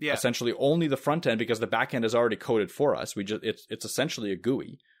 Yeah. Essentially only the front end, because the back end is already coded for us. It's essentially a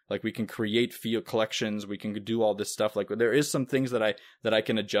GUI. Like we can create field collections, we can do all this stuff. Like there is some things that I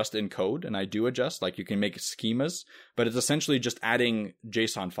can adjust in code, and I do adjust. Like you can make schemas, but it's essentially just adding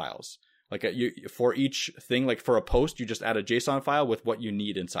JSON files. Like for each thing, like for a post, you just add a JSON file with what you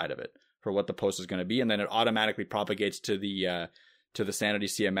need inside of it for what the post is going to be, and then it automatically propagates to the Sanity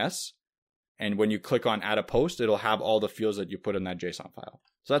CMS. And when you click on add a post, it'll have all the fields that you put in that JSON file.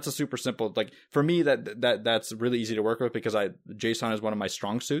 So that's a super simple, like for me, that's really easy to work with, because JSON is one of my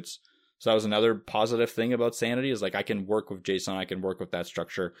strong suits. So that was another positive thing about Sanity, is like I can work with JSON, I can work with that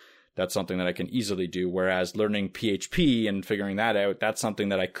structure. That's something that I can easily do. Whereas learning PHP and figuring that out, that's something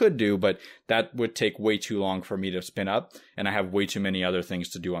that I could do, but that would take way too long for me to spin up, and I have way too many other things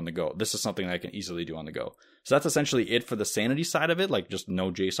to do on the go. This is something that I can easily do on the go. So that's essentially it for the Sanity side of it, like just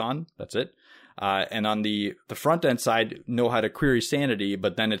no JSON. That's it. And on the front end side, know how to query Sanity,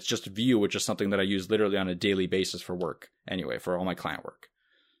 but then it's just Vue, which is something that I use literally on a daily basis for work anyway, for all my client work.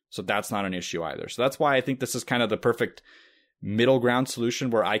 So that's not an issue either. So that's why I think this is kind of the perfect middle ground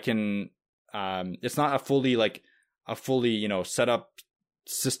solution, where I can, it's not a fully set up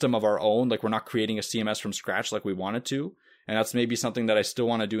system of our own. Like we're not creating a CMS from scratch like we wanted to. And that's maybe something that I still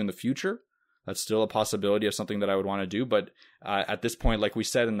want to do in the future. That's still a possibility of something that I would want to do. But at this point, like we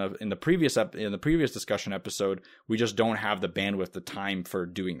said in the previous discussion episode, we just don't have the bandwidth, the time for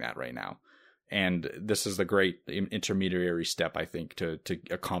doing that right now. And this is the great intermediary step, I think, to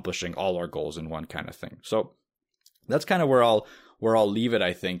accomplishing all our goals in one kind of thing. So that's kind of where I'll leave it,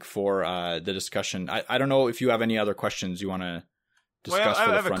 I think, for the discussion. I don't know if you have any other questions you want to discuss. Well,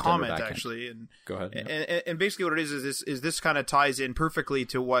 I have a comment actually, and go ahead. And basically, what it is this kind of ties in perfectly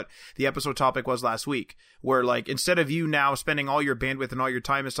to what the episode topic was last week, where like instead of you now spending all your bandwidth and all your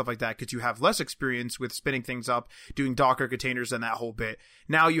time and stuff like that, because you have less experience with spinning things up, doing Docker containers and that whole bit,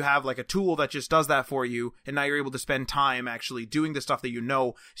 now you have like a tool that just does that for you, and now you're able to spend time actually doing the stuff that you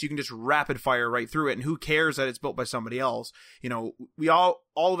know, so you can just rapid fire right through it. And who cares that it's built by somebody else? You know, we all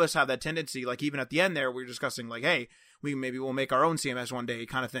of us have that tendency. Like even at the end there, we were discussing like, hey, we'll make our own CMS one day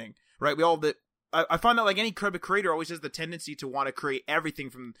kind of thing, right? I find that like any creator always has the tendency to want to create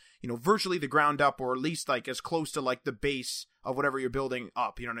everything from, you know, virtually the ground up, or at least like as close to like the base of whatever you're building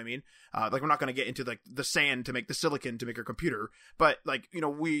up. You know what I mean? Like we're not going to get into like the sand to make the silicon to make a computer, but like, you know,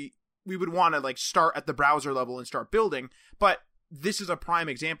 we would want to like start at the browser level and start building. But this is a prime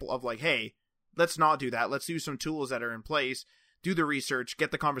example of like, hey, let's not do that. Let's use some tools that are in place, do the research, get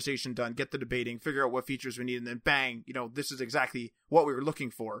the conversation done, get the debating, figure out what features we need, and then bang, you know, this is exactly what we were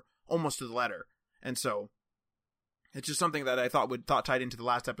looking for, almost to the letter. And so it's just something that I thought tied into the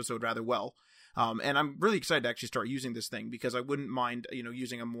last episode rather well. And I'm really excited to actually start using this thing, because I wouldn't mind, you know,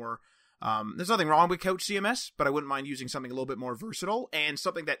 using a more, there's nothing wrong with Couch CMS, but I wouldn't mind using something a little bit more versatile and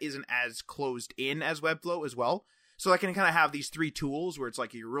something that isn't as closed in as Webflow as well. So I can kind of have these three tools where it's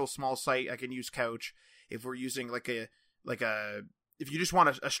like a real small site, I can use Couch. If we're using if you just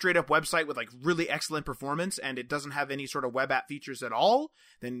want a straight up website with like really excellent performance and it doesn't have any sort of web app features at all,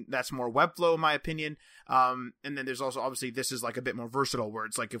 then that's more Webflow in my opinion. And then there's also, obviously this is like a bit more versatile, where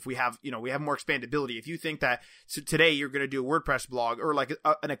it's like, if we have more expandability. If you think that today you're going to do a WordPress blog, or like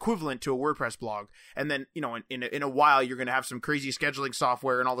an equivalent to a WordPress blog, and then, you know, in a while you're going to have some crazy scheduling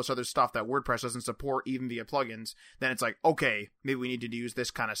software and all this other stuff that WordPress doesn't support even via plugins, then it's like, okay, maybe we need to use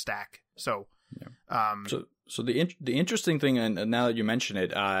this kind of stack. So, yeah. So the interesting thing, and now that you mention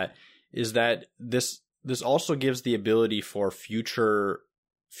it, is that this also gives the ability for future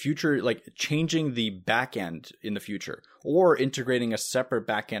like changing the backend in the future, or integrating a separate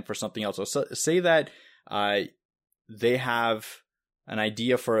backend for something else. So say that they have an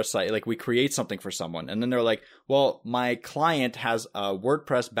idea for a site, like we create something for someone, and then they're like, well, my client has a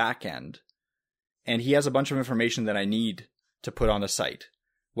WordPress backend, and he has a bunch of information that I need to put on the site.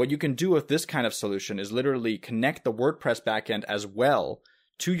 What you can do with this kind of solution is literally connect the WordPress backend as well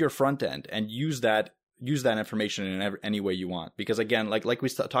to your front end, and use that information in any way you want. Because again, like we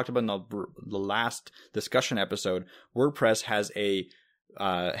talked about in the last discussion episode, WordPress has a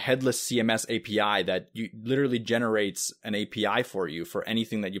headless CMS API that literally generates an API for you for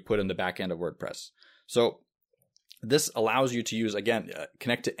anything that you put in the backend of WordPress. So this allows you to use, again,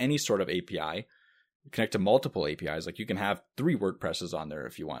 connect to any sort of API. Connect to multiple APIs. Like you can have 3 WordPresses on there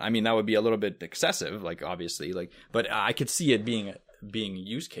if you want. I mean, that would be a little bit excessive, like obviously, like, but I could see it being a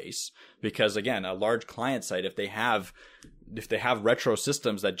use case, because again, a large client site, if they have retro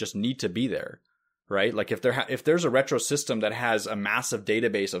systems that just need to be there, right? Like if there's a retro system that has a massive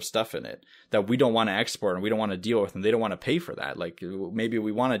database of stuff in it that we don't want to export and we don't want to deal with, and they don't want to pay for that. Like maybe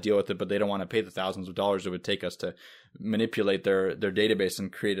we want to deal with it, but they don't want to pay the thousands of dollars it would take us to manipulate their database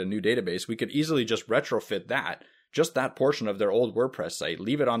and create a new database. We could easily just retrofit just that portion of their old WordPress site,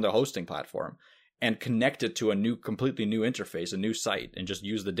 leave it on the hosting platform, and connect it to a completely new interface, a new site, and just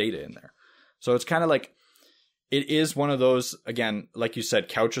use the data in there. So it's kind of like, it is one of those, again, like you said,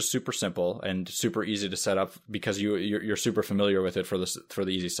 Couch is super simple and super easy to set up because you're super familiar with it for the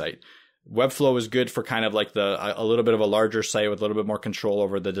easy site. Webflow is good for kind of like a little bit of a larger site with a little bit more control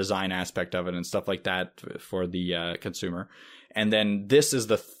over the design aspect of it and stuff like that for the consumer. And then this is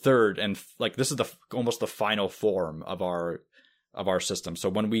the third, and like this is almost the final form of our system. So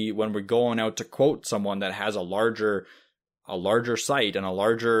when we're going out to quote someone that has a larger site and a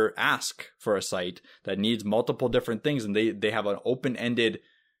larger ask for a site that needs multiple different things, and they have an open-ended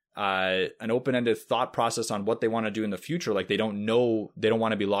thought process on what they want to do in the future, like they don't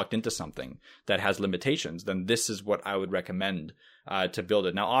want to be locked into something that has limitations, then this is what I would recommend to build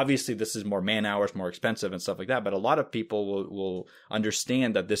it. Now, obviously, this is more man hours, more expensive and stuff like that, but a lot of people will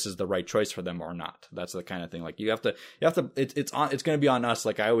understand that this is the right choice for them or not. That's the kind of thing. Like you have to. It's going to be on us.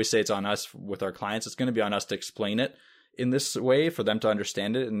 Like I always say, it's on us with our clients. It's going to be on us to explain it in this way for them to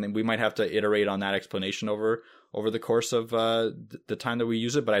understand it, and then we might have to iterate on that explanation over the course of the time that we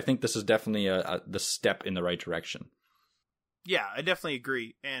use it. But I think this is definitely the step in the right direction. Yeah, I definitely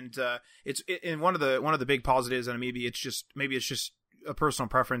agree, and it's one of the big positives, and maybe it's just a personal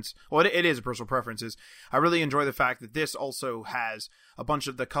preference. Well, it is a personal preference. Is I really enjoy the fact that this also has a bunch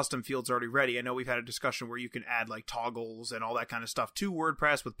of the custom fields already ready. I know we've had a discussion where you can add like toggles and all that kind of stuff to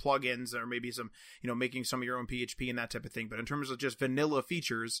WordPress with plugins, or maybe some, making some of your own PHP and that type of thing. But in terms of just vanilla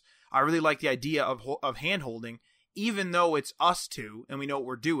features, I really like the idea of hand holding, even though it's us two and we know what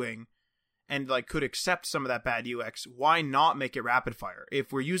we're doing, and like could accept some of that bad UX. Why not make it rapid fire?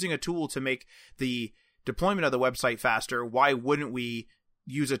 If we're using a tool to make the deployment of the website faster, why wouldn't we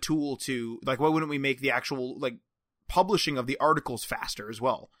use a tool to, like, why wouldn't we make the actual like publishing of the articles faster as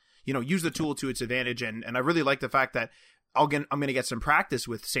well? Use the tool to its advantage. And I really like the fact that I'm going to get some practice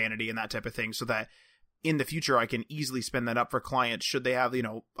with Sanity and that type of thing, so that in the future I can easily spin that up for clients should they have,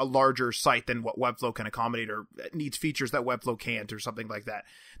 a larger site than what Webflow can accommodate, or needs features that Webflow can't, or something like that.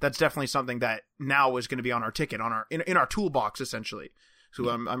 That's definitely something that now is going to be on our ticket, on our in our toolbox essentially. So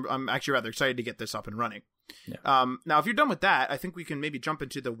I'm actually rather excited to get this up and running. Yeah. Now, if you're done with that, I think we can maybe jump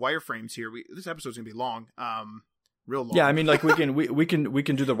into the wireframes here. This episode's gonna be long, real long. Yeah, I mean, like we can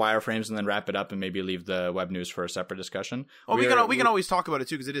do the wireframes and then wrap it up and maybe leave the web news for a separate discussion. Oh, we can always talk about it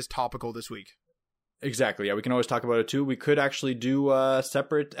too, because it is topical this week. Exactly. Yeah, we can always talk about it too. We could actually do a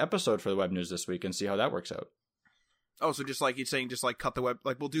separate episode for the web news this week and see how that works out. Oh, so just like you're saying, just like cut the web,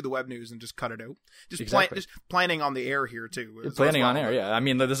 like we'll do the web news and just cut it out. Just exactly. just planning on the air here too. Planning on air, yeah. I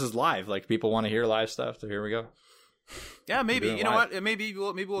mean, this is live. Like people want to hear live stuff, so here we go. Yeah, maybe. You know what? Maybe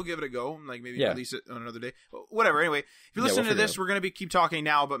we'll give it a go. Like maybe release it on another day. Whatever. Anyway, if you're listening to this, we're going to keep talking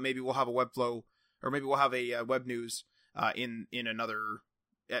now, but maybe we'll have a Webflow, or maybe we'll have a web news in another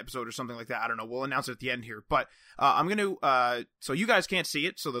episode or something like that. I don't know. We'll announce it at the end here. But I'm going to, so you guys can't see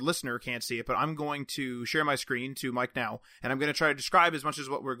it, so the listener can't see it, but I'm going to share my screen to Mike now, and I'm going to try to describe as much as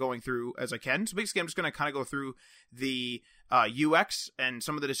what we're going through as I can. So basically, I'm just going to kind of go through the UX and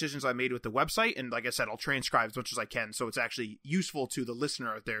some of the decisions I made with the website. And like I said, I'll transcribe as much as I can, so it's actually useful to the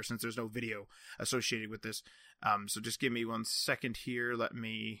listener out there, since there's no video associated with this. So just give me 1 second here. Let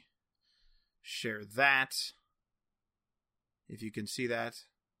me share that. If you can see that.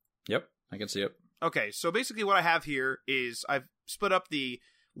 Yep, I can see it. Okay, so basically what I have here is I've split up the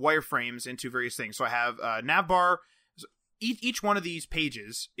wireframes into various things. So I have navbar. Each one of these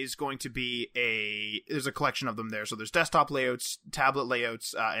pages is going to be there's a collection of them there. So there's desktop layouts, tablet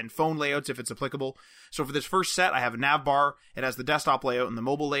layouts, and phone layouts if it's applicable. So for this first set, I have a navbar. It has the desktop layout and the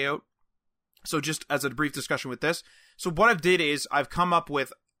mobile layout. So just as a brief discussion with this. So what I've did is I've come up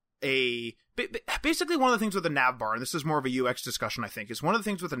with basically one of the things with a navbar, and this is more of a UX discussion, I think, is one of the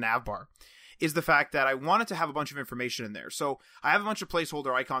things with a navbar is the fact that I wanted to have a bunch of information in there. So I have a bunch of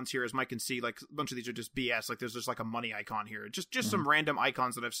placeholder icons here, as Mike can see. Like a bunch of these are just BS. Like there's just like a money icon here, just some random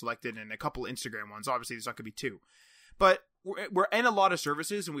icons that I've selected, and a couple Instagram ones. Obviously, there's not going to be two, but we're in a lot of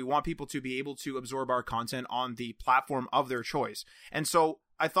services, and we want people to be able to absorb our content on the platform of their choice. And so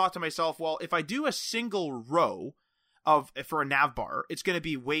I thought to myself, well, if I do a single row for a nav bar, it's going to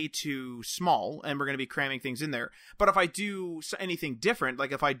be way too small, and we're going to be cramming things in there. But if I do anything different,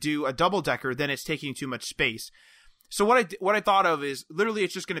 like if I do a double decker, then it's taking too much space. So what I thought of is literally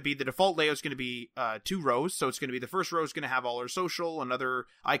it's just going to be the default layout is going to be 2 rows. So it's going to be the first row is going to have all our social and other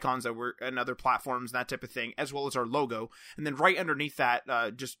icons and other platforms, that type of thing, as well as our logo. And then right underneath that,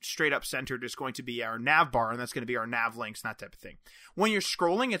 just straight up centered, is going to be our nav bar, and that's going to be our nav links and that type of thing. When you're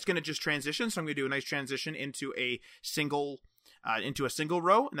scrolling, it's going to just transition. So I'm going to do a nice transition into a single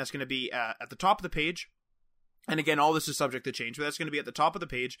row, and that's going to be at the top of the page. And again, all this is subject to change, but that's going to be at the top of the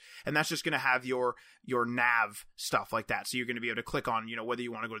page, and that's just going to have your nav stuff like that. So you're going to be able to click on, whether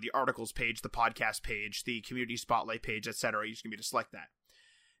you want to go to the articles page, the podcast page, the community spotlight page, etc. You're just going to be able to select that.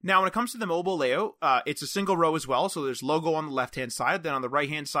 Now, when it comes to the mobile layout, it's a single row as well. So there's logo on the left-hand side. Then on the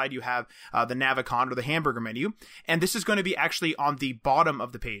right-hand side, you have the navicon, or the hamburger menu. And this is going to be actually on the bottom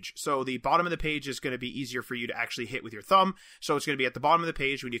of the page. So the bottom of the page is going to be easier for you to actually hit with your thumb. So it's going to be at the bottom of the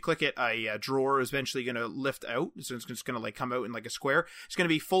page. When you click it, a drawer is eventually going to lift out. So it's just going to come out in like a square. It's going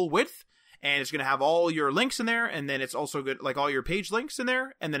to be full width. And it's going to have all your links in there. And then it's also good, like all your page links in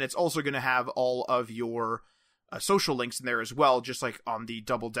there. And then it's also going to have all of your social links in there as well, just like on the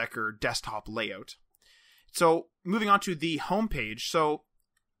double-decker desktop layout. So moving on to the homepage. So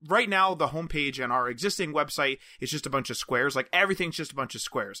right now, the homepage on our existing website is just a bunch of squares. Like everything's just a bunch of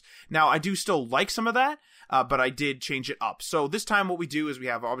squares. Now, I do still like some of that, but I did change it up. So this time what we do is we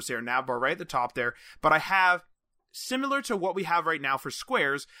have obviously our nav bar right at the top there, but I have similar to what we have right now for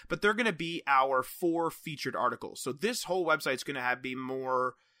squares, but they're going to be our 4 featured articles. So this whole website's going to be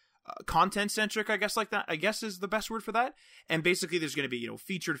more content centric, I guess, like that, I guess is the best word for that. And basically there's going to be,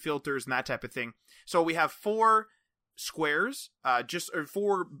 featured filters and that type of thing. So we have 4 squares, or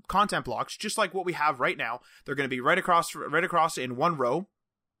 4 content blocks, just like what we have right now. They're going to be right across in one row.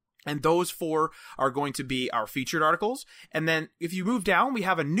 And those 4 are going to be our featured articles. And then if you move down, we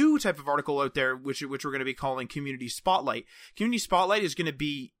have a new type of article out there, which we're going to be calling Community Spotlight. Community Spotlight is going to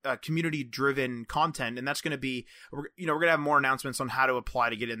be community-driven content, and that's going to be, we're going to have more announcements on how to apply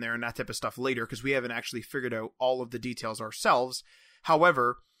to get in there and that type of stuff later, because we haven't actually figured out all of the details ourselves.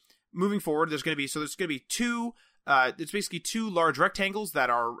 However, moving forward, there's going to be 2. It's basically 2 large rectangles that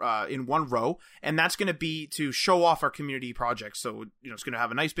are in one row, and that's going to be to show off our community projects. So, it's going to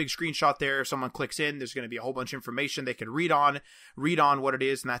have a nice big screenshot there. If someone clicks in, there's going to be a whole bunch of information they could read on what it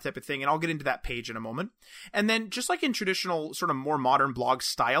is and that type of thing. And I'll get into that page in a moment. And then just like in traditional sort of more modern blog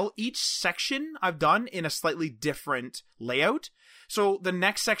style, each section I've done in a slightly different layout. So the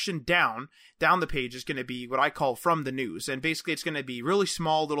next section down the page is going to be what I call From the News. And basically it's going to be really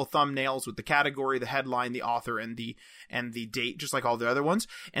small little thumbnails with the category, the headline, the author, and the date, just like all the other ones.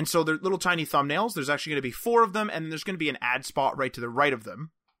 And so they're little tiny thumbnails. There's actually going to be 4 of them, and there's going to be an ad spot right to the right of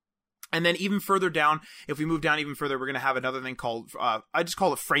them. And then even further down, if we move down even further, we're going to have another thing called, I just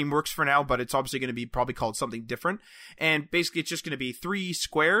call it frameworks for now, but it's obviously going to be probably called something different. And basically it's just going to be 3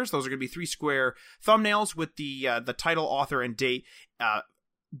 squares. Those are going to be 3 square thumbnails with the title, author, and date,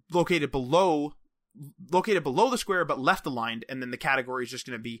 located below the square, but left aligned. And then the category is just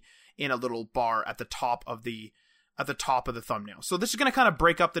going to be in a little bar at the top of the thumbnail. So this is going to kind of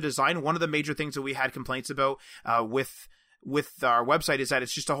break up the design. One of the major things that we had complaints about, with our website is that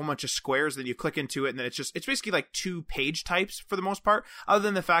it's just a whole bunch of squares. Then you click into it, and then it's basically like 2 page types for the most part. Other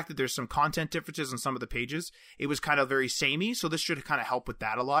than the fact that there's some content differences on some of the pages, it was kind of very samey. So this should kind of help with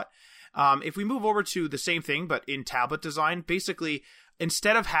that a lot. If we move over to the same thing, but in tablet design, basically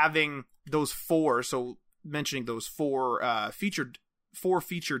instead of having those 4, so mentioning those 4 featured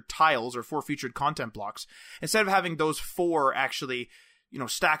tiles or 4 featured content blocks, instead of having those 4 actually,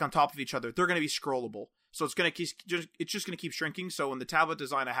 stack on top of each other, they're going to be scrollable. So it's just going to keep shrinking. So in the tablet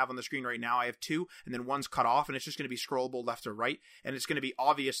design I have on the screen right now, I have 2, and then one's cut off, and it's just going to be scrollable left or right. And it's going to be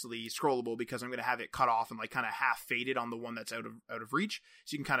obviously scrollable because I'm going to have it cut off and like kind of half faded on the one that's out of reach.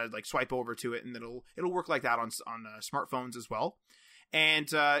 So you can kind of like swipe over to it, and it'll work like that on smartphones as well. And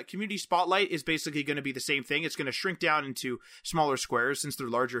Community Spotlight is basically going to be the same thing. It's going to shrink down into smaller squares since they're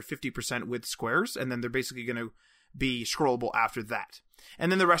larger 50% width squares, and then they're basically going to be scrollable after that.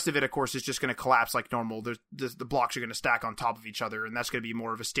 And then the rest of it, of course, is just going to collapse like normal. The blocks are going to stack on top of each other, and that's going to be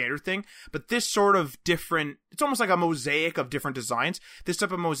more of a standard thing. But this sort of different, it's almost like a mosaic of different designs. This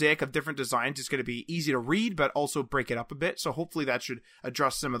type of mosaic of different designs is going to be easy to read, but also break it up a bit. So hopefully that should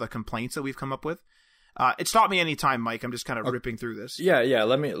address some of the complaints that we've come up with. It stopped me anytime, Mike. I'm just kind of ripping through this. Yeah.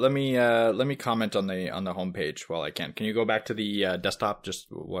 Let me comment on the homepage while I can. Can you go back to the desktop? Just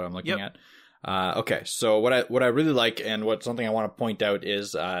what I'm looking at. Okay, so what I really like, and something I want to point out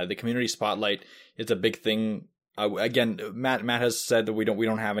is the Community Spotlight. It's a big thing. Again, Matt has said that we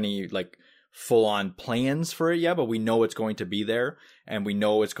don't have any like full on plans for it yet, but we know it's going to be there, and we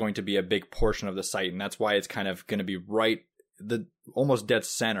know it's going to be a big portion of the site, and that's why it's kind of going to be almost dead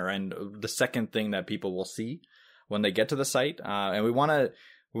center, and the second thing that people will see when they get to the site. And we want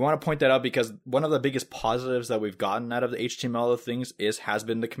to point that out because one of the biggest positives that we've gotten out of the HTML of things has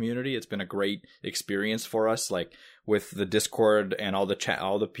been the community. It's been a great experience for us, like with the Discord and all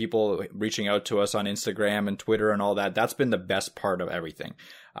the people reaching out to us on Instagram and Twitter and all that. That's been the best part of everything.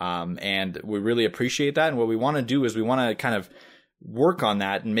 And we really appreciate that. And what we want to do is we want to kind of work on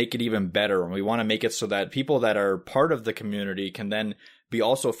that and make it even better. And we want to make it so that people that are part of the community can then be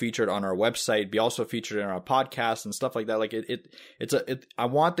also featured on our website, be also featured in our podcast and stuff like that. Like I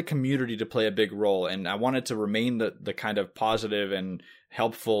want the community to play a big role, and I want it to remain the kind of positive and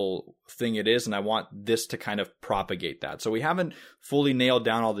helpful thing it is. And I want this to kind of propagate that. So we haven't fully nailed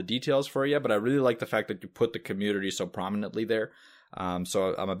down all the details for you yet, but I really like the fact that you put the community so prominently there.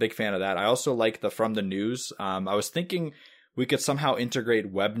 So I'm a big fan of that. I also like the From the News. I was thinking we could somehow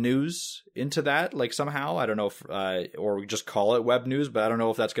integrate web news into that, like somehow. I don't know if, or we just call it web news, but I don't know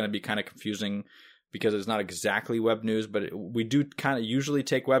if that's going to be kind of confusing because it's not exactly web news, but we do kind of usually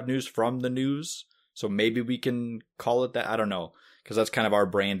take web news from the news. So maybe we can call it that. I don't know, because that's kind of our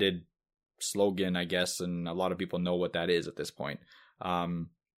branded slogan, I guess. And a lot of people know what that is at this point.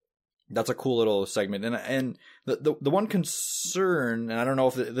 That's a cool little segment. And the one concern, and I don't know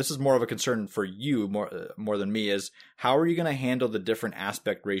if this is more of a concern for you more than me, is how are you going to handle the different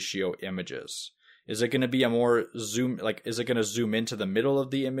aspect ratio images? Is it going to be a more zoom, like, is it going to zoom into the middle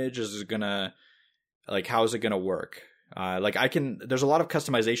of the image? Is it going to, like, how is it going to work? Like, there's a lot of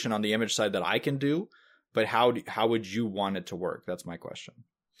customization on the image side that I can do, but how would you want it to work? That's my question.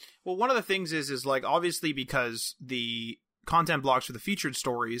 Well, one of the things is like, obviously, because the content blocks for the featured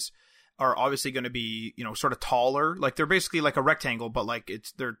stories are obviously going to be, you know, sort of taller. Like, they're basically like a rectangle, but like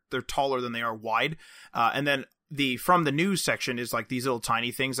they're taller than they are wide. And then the from the news section is like these little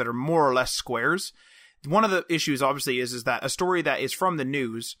tiny things that are more or less squares. One of the issues obviously is that a story that is from the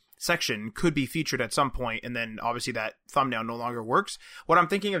news section could be featured at some point, and then obviously that thumbnail no longer works. What I'm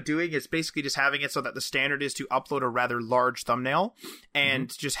thinking of doing is basically just having it so that the standard is to upload a rather large thumbnail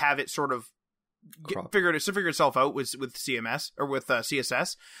and just have it sort of figure itself out with CMS or with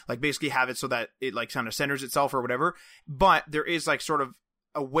CSS, like basically have it so that it like kind of centers itself or whatever. But there is like sort of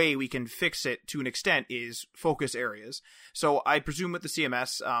a way we can fix it to an extent is focus areas. So I presume with the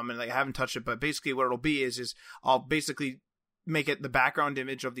CMS, and like I haven't touched it, but basically what it'll be is I'll basically make it the background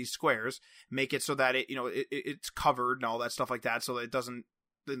image of these squares, make it so that it, you know, it's covered and all that stuff like that, so that it doesn't,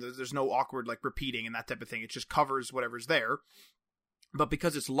 there's no awkward like repeating and that type of thing. It just covers whatever's there. But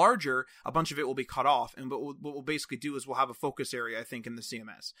because it's larger, a bunch of it will be cut off. And what we'll basically do is we'll have a focus area, I think, in the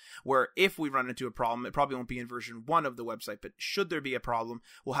CMS, where if we run into a problem, it probably won't be in version 1 of the website. But should there be a problem,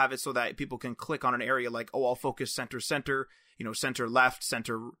 we'll have it so that people can click on an area like, oh, I'll focus center, you know, center left,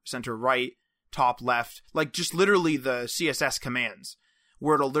 center right, top left, like just literally the CSS commands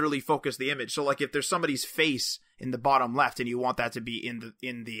where it'll literally focus the image. So like if there's somebody's face in the bottom left and you want that to be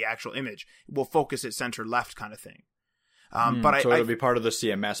in the actual image, we'll focus it center left kind of thing. But so it'll be part of the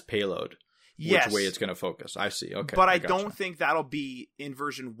CMS payload. Yes. Which way it's going to focus. I see. Okay. But I don't think that'll be in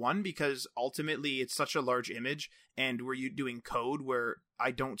version 1 because ultimately it's such a large image and we're doing code where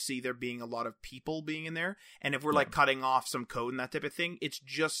I don't see there being a lot of people being in there. And if we're like cutting off some code and that type of thing, it's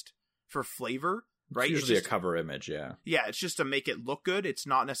just for flavor, right? It's usually a cover image, yeah. Yeah, it's just to make it look good. It's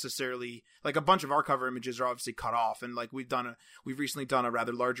not necessarily like a bunch of our cover images are obviously cut off, and like we've recently done a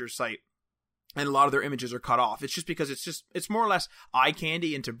rather larger site and a lot of their images are cut off. It's just because it's more or less eye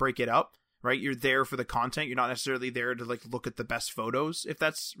candy and to break it up, right? You're there for the content. You're not necessarily there to like look at the best photos, if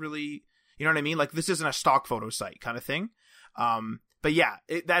that's really, you know what I mean? Like this isn't a stock photo site kind of thing. But yeah,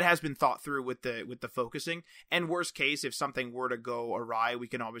 that has been thought through with the focusing. And worst case, if something were to go awry, we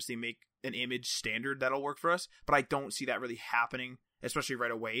can obviously make an image standard that'll work for us. But I don't see that really happening, especially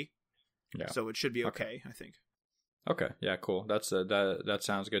right away. Yeah. So it should be okay. I think. Okay. Yeah. Cool. That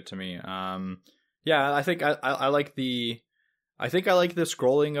sounds good to me. Yeah. I think I like the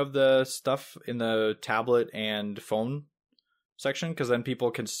scrolling of the stuff in the tablet and phone section because then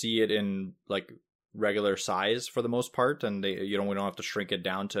people can see it in like regular size for the most part, and we don't have to shrink it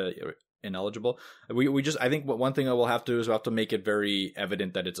down to ineligible. I think one thing that we'll have to do is we'll have to make it very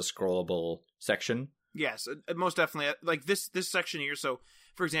evident that it's a scrollable section. Yes, most definitely. Like this section here. So,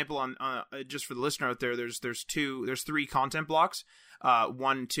 for example, on just for the listener out there, there's 3 content blocks,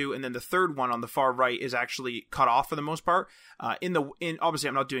 1, 2, and then the third one on the far right is actually cut off for the most part. Obviously,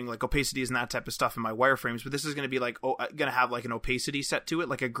 I'm not doing like opacities and that type of stuff in my wireframes, but this is going to be like going to have like an opacity set to it,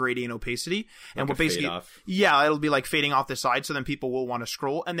 like a gradient opacity, and we'll basically it'll be like fading off the side, so then people will want to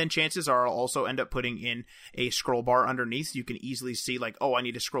scroll, and then chances are I'll also end up putting in a scroll bar underneath. You can easily see like, oh, I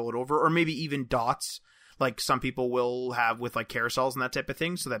need to scroll it over, or maybe even dots. Like some people will have with like carousels and that type of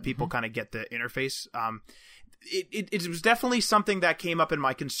thing so that people kind of get the interface. It was definitely something that came up in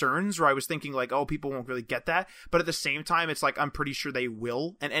my concerns where I was thinking like, oh, people won't really get that. But at the same time, it's like, I'm pretty sure they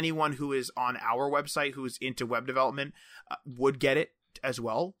will. And anyone who is on our website who's into web development would get it as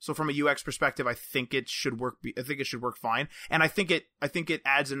well. So from a UX perspective, I think it should work. I think it should work fine. And I think it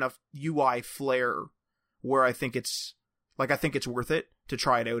adds enough UI flair where I think it's worth it to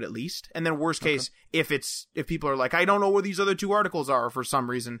try it out at least. And then worst case, if people are like, I don't know where these other 2 articles are for some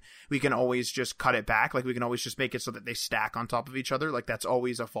reason, we can always just cut it back. Like we can always just make it so that they stack on top of each other. Like that's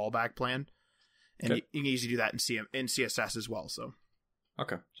always a fallback plan. And you can easily do that in CSS as well. So.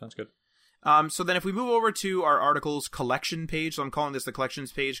 Okay. Sounds good. So then if we move over to our articles collection page, so I'm calling this the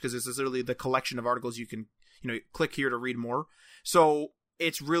collections page because this is literally the collection of articles you can, click here to read more. So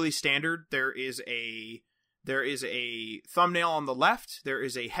it's really standard. There is a thumbnail on the left, there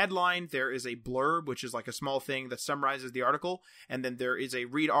is a headline, there is a blurb, which is like a small thing that summarizes the article, and then there is a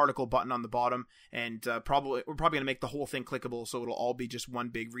read article button on the bottom, and we're probably going to make the whole thing clickable, so it'll all be just one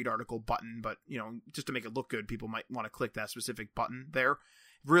big read article button, but, just to make it look good, people might want to click that specific button there.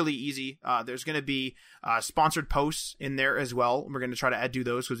 Really easy. There's going to be sponsored posts in there as well. We're going to try to do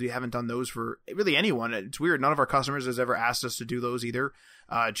those because we haven't done those for really anyone. It's weird. None of our customers has ever asked us to do those either.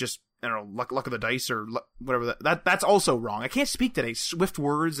 Just, I don't know, luck of the dice or whatever. That's also wrong. I can't speak today. Swift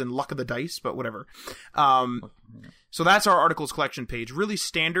words and luck of the dice, but whatever. So that's our articles collection page. Really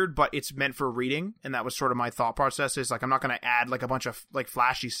standard, but it's meant for reading. And that was sort of my thought process, is like, I'm not going to add like a bunch of like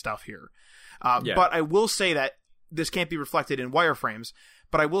flashy stuff here. But I will say that this can't be reflected in wireframes.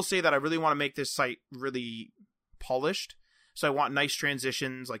 But I will say that I really want to make this site really polished. So I want nice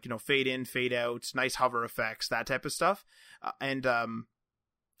transitions, like, fade in, fade out, nice hover effects, that type of stuff. And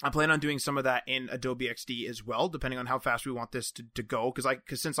I plan on doing some of that in Adobe XD as well, depending on how fast we want this to go.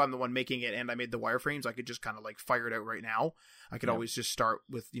 Because since I'm the one making it and I made the wireframes, I could just kind of like fire it out right now. I could always just start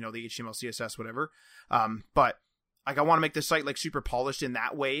with, the HTML, CSS, whatever. But like, I want to make this site like super polished in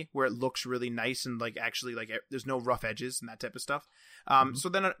that way, where it looks really nice and like actually like there's no rough edges and that type of stuff. So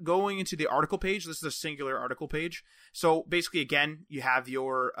then going into the article page, this is a singular article page. So basically, again, you have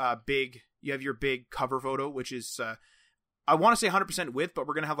your big cover photo, which is I want to say 100% width, but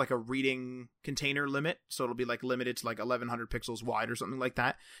we're going to have like a reading container limit. So it'll be like limited to like 1100 pixels wide or something like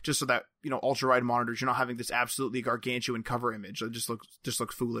that. Just so that, ultra wide monitors, you're not having this absolutely gargantuan cover image. It just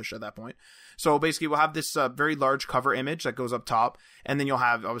looks foolish at that point. So basically we'll have this very large cover image that goes up top. And then you'll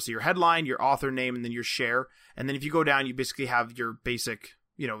have obviously your headline, your author name, and then your share. And then if you go down, you basically have your basic,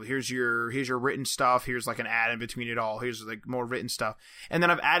 here's your written stuff. Here's like an ad in between it all. Here's like more written stuff. And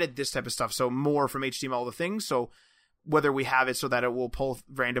then I've added this type of stuff. So more from HTML, all the things. So whether we have it so that it will pull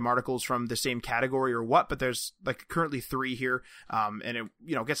random articles from the same category or what, but there's like currently 3 here. And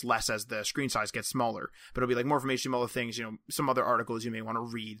it, gets less as the screen size gets smaller, but it'll be like more from HTML things, some other articles you may want to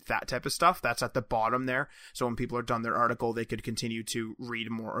read, that type of stuff. That's at the bottom there. So when people are done their article, they could continue to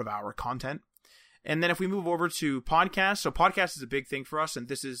read more of our content. And then if we move over to podcast, so podcast is a big thing for us. And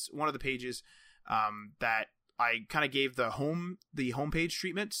this is one of the pages, that I kind of gave the homepage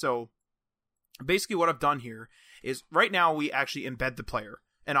treatment. So basically what I've done here is right now we actually embed the player.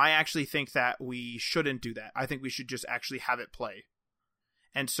 And I actually think that we shouldn't do that. I think we should just actually have it play.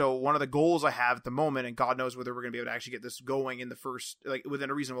 And so one of the goals I have at the moment, and God knows whether we're going to be able to actually get this going in the first, like within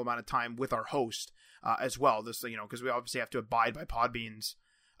a reasonable amount of time with our host as well. This, because we obviously have to abide by Podbean's,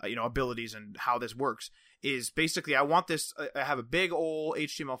 abilities and how this works, is basically I want this, I have a big old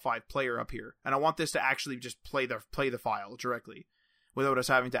HTML5 player up here. And I want this to actually just play the file directly without us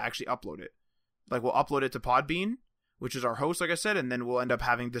having to actually upload it. Like we'll upload it to Podbean, which is our host, like I said, and then we'll end up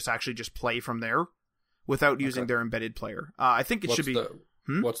having this actually just play from there without using their embedded player. I think it should be...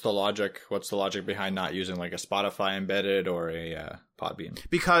 What's the logic? What's the logic behind not using like a Spotify embedded or a Podbean?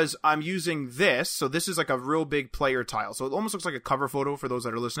 Because I'm using this. So this is like a real big player tile. So it almost looks like a cover photo for those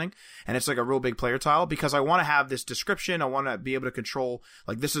that are listening. And it's like a real big player tile because I want to have this description. I want to be able to control,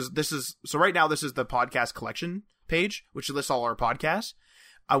 like this is, so right now this is the podcast collection page, which lists all our podcasts.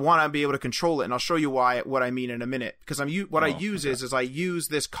 I want to be able to control it, and I'll show you what I mean in a minute. Because I use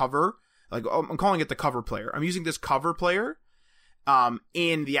this cover, like I'm calling it the cover player. I'm using this cover player,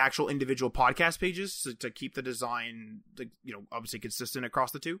 in the actual individual podcast pages to keep the design, obviously consistent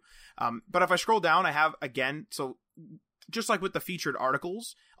across the two. But if I scroll down, I have again, so just like with the featured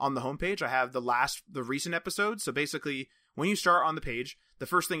articles on the homepage, I have the recent episodes. So basically, when you start on the page, the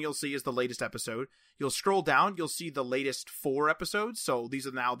first thing you'll see is the latest episode. You'll scroll down, you'll see the latest 4 episodes. So these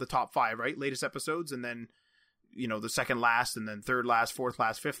are now the top 5, right? Latest episodes, and then, the second last, and then third last, fourth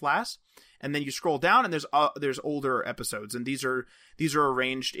last, fifth last. And then you scroll down, and there's older episodes, and these are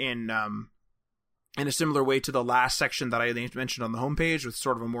arranged in a similar way to the last section that I mentioned on the homepage, with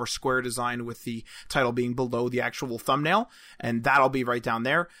sort of a more square design with the title being below the actual thumbnail. And that'll be right down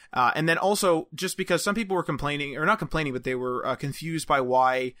there. And then also, just because some people were complaining, or not complaining, but they were confused by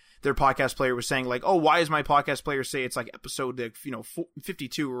why their podcast player was saying like, oh, why is my podcast player say it's like episode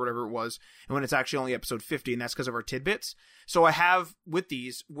 52 or whatever it was, and when it's actually only episode 50, and that's because of our tidbits. So I have with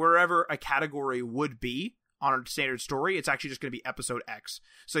these, wherever a category would be on a standard story, it's actually just going to be episode X.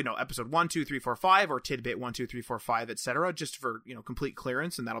 So, episode 1, 2, 3, 4, 5, or tidbit 1, 2, 3, 4, 5, etc., just for, complete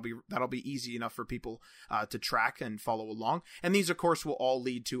clearance. And that'll be easy enough for people to track and follow along. And these, of course, will all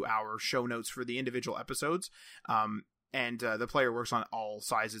lead to our show notes for the individual episodes. And the player works on all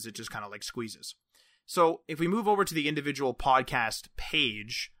sizes. It just kind of like squeezes. So if we move over to the individual podcast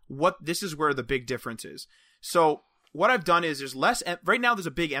page, this is where the big difference is. So what I've done is there's less, right now there's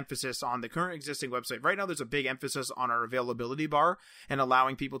a big emphasis on the current existing website. Right now there's a big emphasis on our availability bar and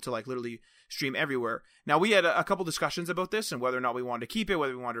allowing people to like literally stream everywhere. Now we had a couple discussions about this and whether or not we wanted to keep it,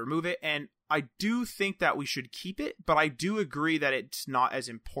 whether we wanted to remove it. And I do think that we should keep it, but I do agree that it's not as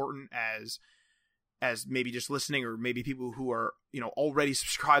important as as maybe just listening, or maybe people who are, already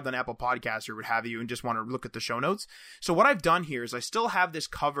subscribed on Apple Podcasts or what have you and just want to look at the show notes. So what I've done here is I still have this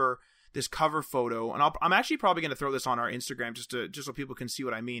cover photo, and I'm actually probably going to throw this on our Instagram just so people can see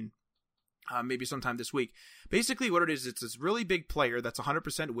what I mean. Maybe sometime this week. Basically what it is, it's this really big player that's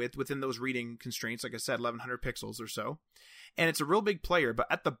 100% width within those reading constraints, like I said, 1100 pixels or so. And it's a real big player, but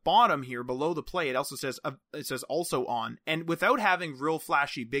at the bottom here below the play, it also says also on. And without having real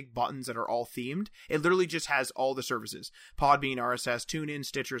flashy big buttons that are all themed, it literally just has all the services: Podbean, RSS, TuneIn,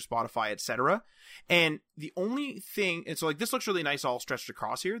 Stitcher, Spotify, etc. And the only thing, and so like this looks really nice all stretched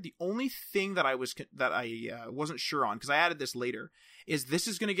across here. The only thing that I wasn't sure on, because I added this later, is this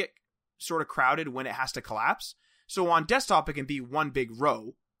is going to get sort of crowded when it has to collapse. So on desktop, it can be one big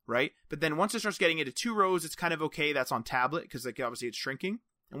row, right? But then once it starts getting into 2 rows, it's kind of okay. That's on tablet because like obviously it's shrinking.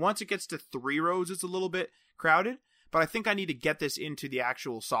 And once it gets to 3 rows, it's a little bit crowded. But I think I need to get this into the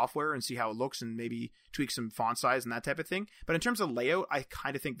actual software and see how it looks and maybe tweak some font size and that type of thing. But in terms of layout, I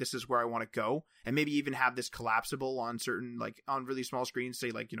kind of think this is where I want to go, and maybe even have this collapsible on certain, like on really small screens, say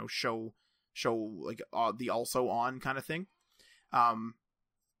like, show like the also on kind of thing.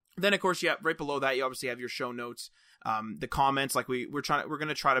 Then of course, yeah, right below that, you obviously have your show notes, the comments. Like we're going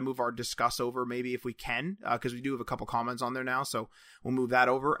to try to move our discuss over maybe if we can, because we do have a couple comments on there now, so we'll move that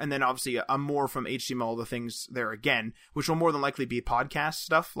over. And then obviously a more from HTML, the things there again, which will more than likely be podcast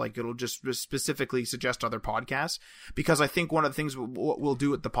stuff. Like it'll just specifically suggest other podcasts, because I think one of the things we'll do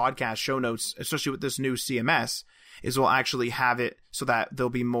with the podcast show notes, especially with this new CMS, is we'll actually have it so that there'll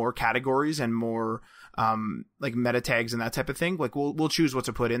be more categories and more like meta tags and that type of thing. Like we'll choose what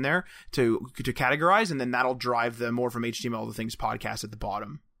to put in there to categorize, and then that'll drive the more from HTML the things podcast at the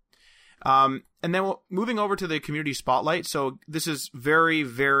bottom. And then moving over to the community spotlight. So this is very,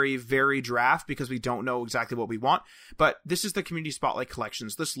 very, very draft because we don't know exactly what we want, but this is the community spotlight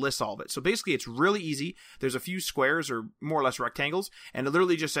collections. This lists all of it. So basically it's really easy. There's a few squares or more or less rectangles, and it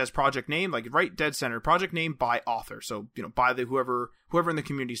literally just says project name, like right dead center, project name by author. So, by the whoever in the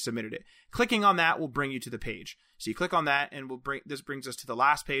community submitted it. Clicking on that will bring you to the page. So you click on that, and this brings us to the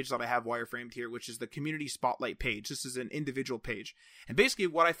last page that I have wireframed here, which is the community spotlight page. This is an individual page. And basically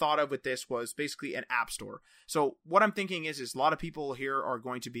what I thought of with this was basically an app store. So what I'm thinking is a lot of people here are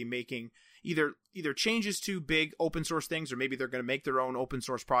going to be making either changes to big open source things, or maybe they're going to make their own open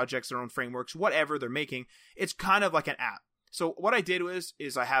source projects, their own frameworks, whatever they're making. It's kind of like an app. So what I did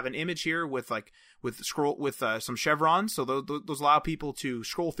is I have an image here with some chevrons. So those allow people to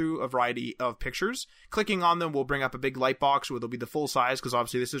scroll through a variety of pictures. Clicking on them will bring up a big light box where they'll be the full size, because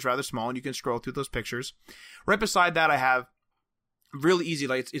obviously this is rather small and you can scroll through those pictures. Right beside that, I have really easy,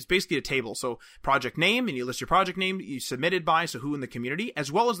 like it's basically a table. So project name, and you list your project name, you submitted by, so who in the community,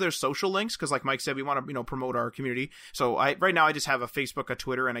 as well as their social links, because like Mike said, we want to promote our community. So right now I just have a Facebook, a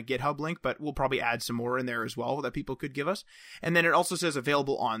Twitter, and a GitHub link, but we'll probably add some more in there as well that people could give us. And then it also says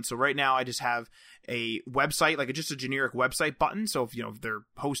available on. So right now I just have a website, like just a generic website button. So if they're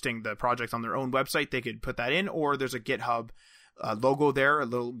hosting the project on their own website, they could put that in, or there's a GitHub logo there, a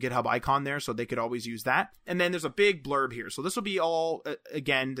little GitHub icon there, so they could always use that. And then there's a big blurb here. So this will be all,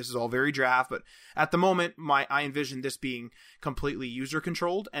 again, this is all very draft, but at the moment, I envision this being completely user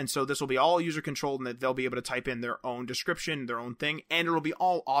controlled. And so this will be all user controlled, and that they'll be able to type in their own description, their own thing, and it'll be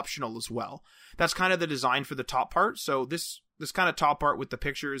all optional as well. That's kind of the design for the top part. So this kind of top part with the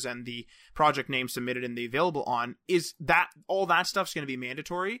pictures and the project name submitted and the available on, is that all that stuff's going to be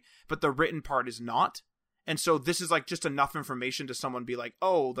mandatory, but the written part is not. And so this is like just enough information to someone be like,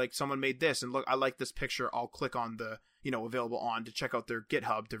 oh, like someone made this, and look, I like this picture. I'll click on the, available on to check out their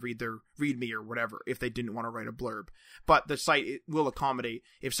GitHub to read their README or whatever, if they didn't want to write a blurb. But the site will accommodate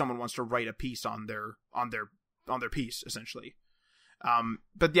if someone wants to write a piece on their piece, essentially.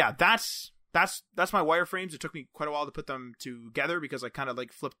 But yeah, that's my wireframes. It took me quite a while to put them together because I kind of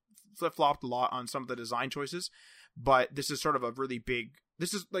like flip-flopped a lot on some of the design choices. But this is sort of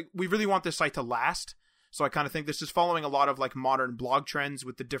we really want this site to last. So I kind of think this is following a lot of like modern blog trends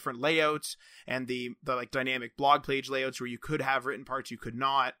with the different layouts and the like dynamic blog page layouts where you could have written parts, you could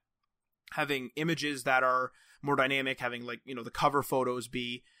not. Having images that are more dynamic, having like, the cover photos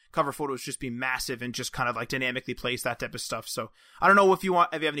just be massive and just kind of like dynamically placed, that type of stuff. So I don't know if you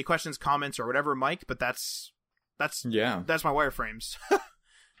have any questions, comments, or whatever, Mike, but that's my wireframes.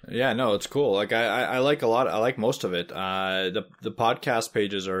 Yeah, no, it's cool. Like I like a lot. I like most of it. The podcast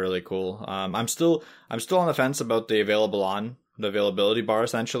pages are really cool. I'm still on the fence about the availability bar,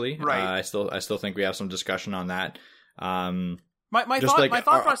 essentially. Right. I still think we have some discussion on that. My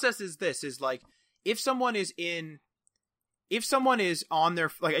thought process is this: is like if someone is on their,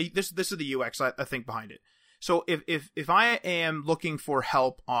 like this is the UX I think behind it. So if I am looking for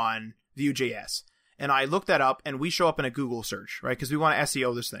help on Vue.js, and I look that up and we show up in a Google search, right? Because we want to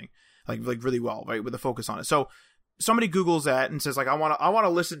SEO this thing like really well, right? With a focus on it. So somebody Googles that and says like, I want to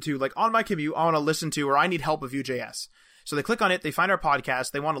listen to, like, on my commute, I want to listen to, or I need help with Vue.js. So they click on it, they find our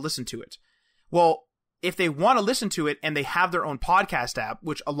podcast, they want to listen to it. Well, if they want to listen to it and they have their own podcast app,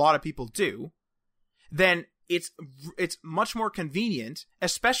 which a lot of people do, then it's much more convenient,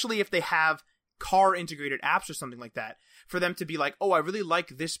 especially if they have car integrated apps or something like that, for them to be like, oh, I really like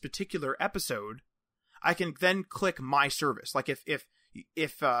this particular episode. I can then click my service. Like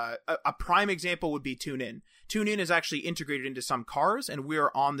if a prime example would be TuneIn. TuneIn is actually integrated into some cars, and we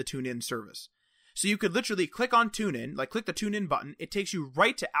are on the TuneIn service. So you could literally click on TuneIn, like click the TuneIn button. It takes you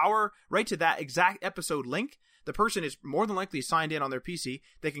right to that exact episode link. The person is more than likely signed in on their PC.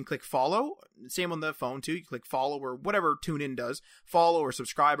 They can click follow. Same on the phone too. You click follow or whatever TuneIn does, follow or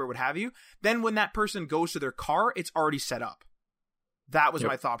subscribe or what have you. Then when that person goes to their car, it's already set up. That was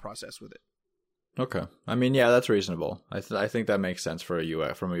my thought process with it. Okay. I mean, yeah, that's reasonable. I think that makes sense for a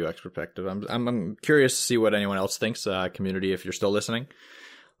UX, from a UX perspective. I'm curious to see what anyone else thinks. Community, if you're still listening,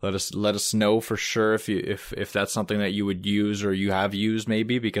 let us know for sure if that's something that you would use or you have used,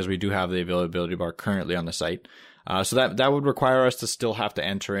 maybe, because we do have the availability bar currently on the site. So that would require us to still have to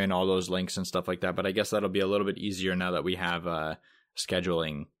enter in all those links and stuff like that. But I guess that'll be a little bit easier now that we have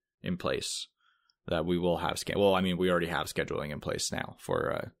scheduling in place. That we will have we already have scheduling in place now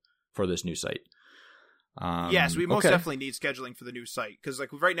for this new site. Yes, we most definitely need scheduling for the new site, because like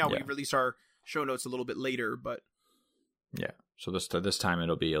right now we release our show notes a little bit later, but yeah. So this time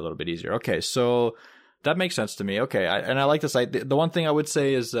it'll be a little bit easier. Okay, so that makes sense to me. Okay, I like the site. The one thing I would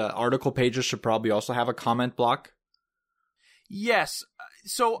say is article pages should probably also have a comment block. Yes.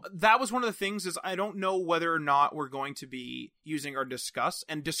 So that was one of the things, is I don't know whether or not we're going to be using our Discuss,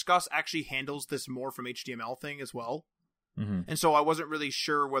 and Discuss actually handles this more from HTML thing as well. Mm-hmm. And so I wasn't really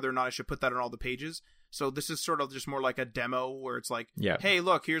sure whether or not I should put that on all the pages. So this is sort of just more like a demo where it's like, hey,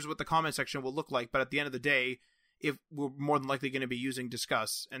 look, here's what the comment section will look like. But at the end of the day, if we're more than likely going to be using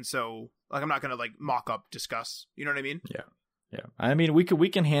Discuss, and so like I'm not going to like mock up Discuss. You know what I mean? Yeah. I mean, we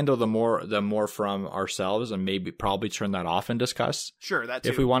can handle the more from ourselves, and probably turn that off in Discuss. Sure, that too.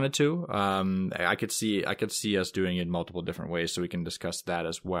 If we wanted to. I could see us doing it in multiple different ways, so we can discuss that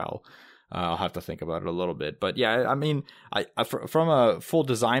as well. I'll have to think about it a little bit, but yeah, I mean, from a full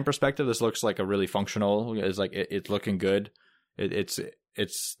design perspective, this looks like a really functional. It's like it's looking good.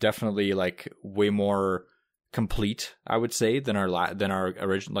 It's definitely like way more complete, I would say, than our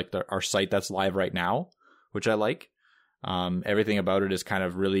original, like our site that's live right now, which I like. Everything about it is kind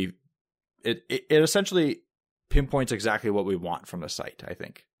of really, it essentially pinpoints exactly what we want from the site. I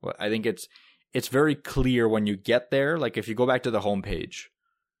think it's very clear when you get there. Like if you go back to the homepage.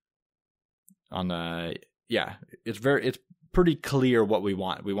 It's pretty clear what we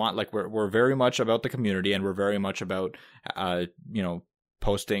want. We want, like, we're very much about the community, and we're very much about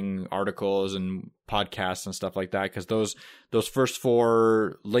posting articles and podcasts and stuff like that, because those first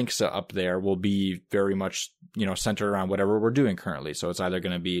 4 links up there will be very much centered around whatever we're doing currently. So it's either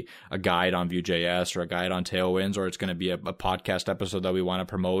going to be a guide on Vue.js or a guide on Tailwinds, or it's going to be a podcast episode that we want to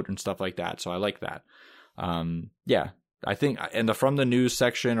promote and stuff like that. So I like that. I think, and from the news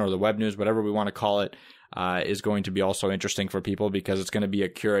section or the web news, whatever we want to call it, is going to be also interesting for people, because it's going to be a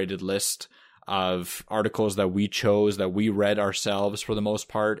curated list of articles that we chose, that we read ourselves for the most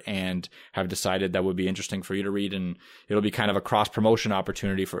part, and have decided that would be interesting for you to read. And it'll be kind of a cross promotion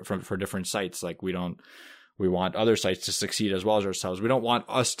opportunity for different sites. Like we want other sites to succeed as well as ourselves. We don't want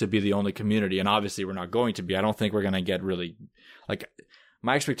us to be the only community, and obviously we're not going to be. I don't think we're going to get really, like,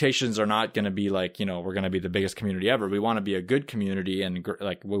 my expectations are not going to be like, we're going to be the biggest community ever. We want to be a good community, and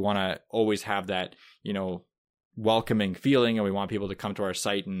like we want to always have that, welcoming feeling, and we want people to come to our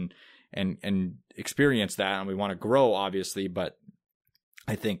site and experience that, and we want to grow, obviously. But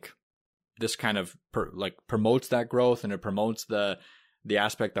I think this kind of promotes that growth, and it promotes the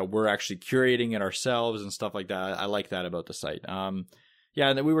aspect that we're actually curating it ourselves and stuff like that. I like that about the site. And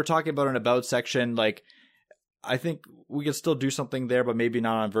then we were talking about an about section, like, I think we could still do something there, but maybe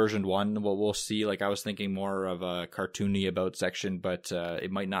not on version 1. We'll see. Like, I was thinking more of a cartoony about section, but it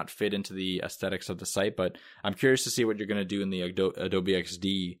might not fit into the aesthetics of the site. But I'm curious to see what you're going to do in the Adobe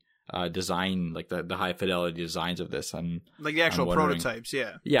XD design, like the high fidelity designs of this. Like the actual prototypes,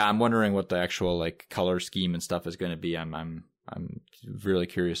 yeah. Yeah, I'm wondering what the actual like color scheme and stuff is going to be. I'm really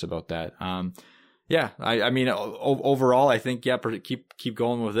curious about that. I mean, overall, I think, keep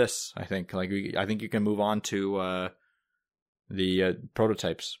going with this. I think you can move on to the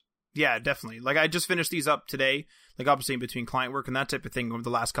prototypes. Yeah, definitely. Like, I just finished these up today, like obviously in between client work and that type of thing over the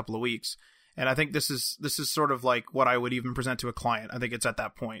last couple of weeks. And I think this is sort of like what I would even present to a client. I think it's at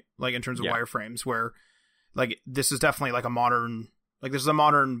that point, like in terms of wireframes, where like this is definitely like a modern, like this is a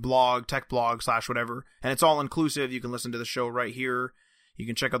modern blog, tech blog / whatever, and it's all inclusive. You can listen to the show right here. You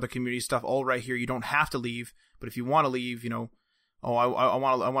can check out the community stuff all right here. You don't have to leave, but if you want to leave, you know, oh, I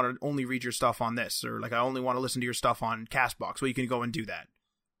want to only read your stuff on this, or like I only want to listen to your stuff on Castbox. Well, you can go and do that.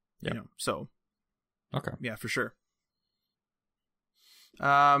 Yep. You know, so okay, yeah, for sure.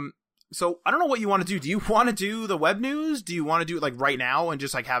 So I don't know what you want to do. Do you want to do the web news? Do you want to do it like right now and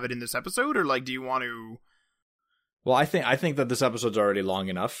just like have it in this episode, or like do you want to? Well, I think that this episode's already long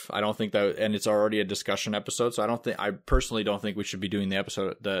enough. I don't think that, and it's already a discussion episode, so I personally don't think we should be doing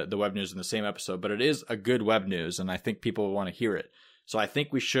the web news in the same episode, but it is a good web news, and I think people will want to hear it. So I think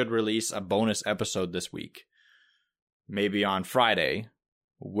we should release a bonus episode this week, maybe on Friday,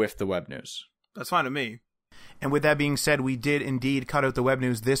 with the web news. That's fine with me. And with that being said, we did indeed cut out the web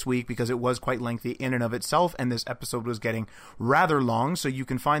news this week because it was quite lengthy in and of itself, and this episode was getting rather long. So you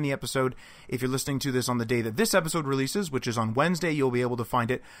can find the episode, if you're listening to this on the day that this episode releases, which is on Wednesday, you'll be able to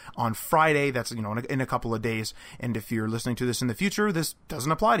find it on Friday. That's, you know, in a couple of days. And if you're listening to this in the future, this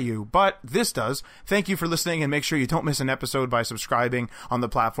doesn't apply to you, but this does. Thank you for listening, and make sure you don't miss an episode by subscribing on the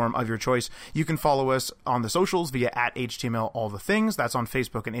platform of your choice. You can follow us on the socials via @HTMLAllTheThings. That's on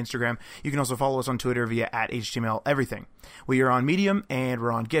Facebook and Instagram. You can also follow us on Twitter via @HTML Everything. We are on Medium, and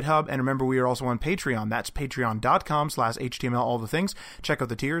we're on GitHub, and remember, we are also on Patreon. That's patreon.com/HTMLAllTheThings. Check out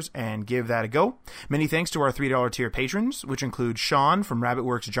the tiers and give that a go. Many thanks to our $3 tier patrons, which include Sean from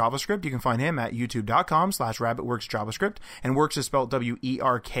RabbitWorks JavaScript. You can find him at youtube.com/RabbitWorksJavaScript, and Works is spelled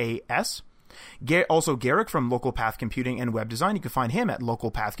WERKS. Also Garrick from Local Path Computing and Web Design. You can find him at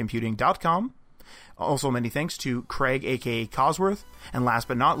localpathcomputing.com. Also, many thanks to Craig, aka Cosworth, and last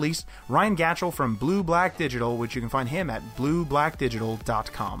but not least, Ryan Gatchell from Blue Black Digital, which you can find him at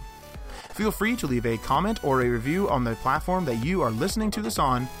blueblackdigital.com. Feel free to leave a comment or a review on the platform that you are listening to this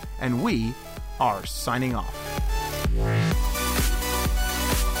on, and we are signing off.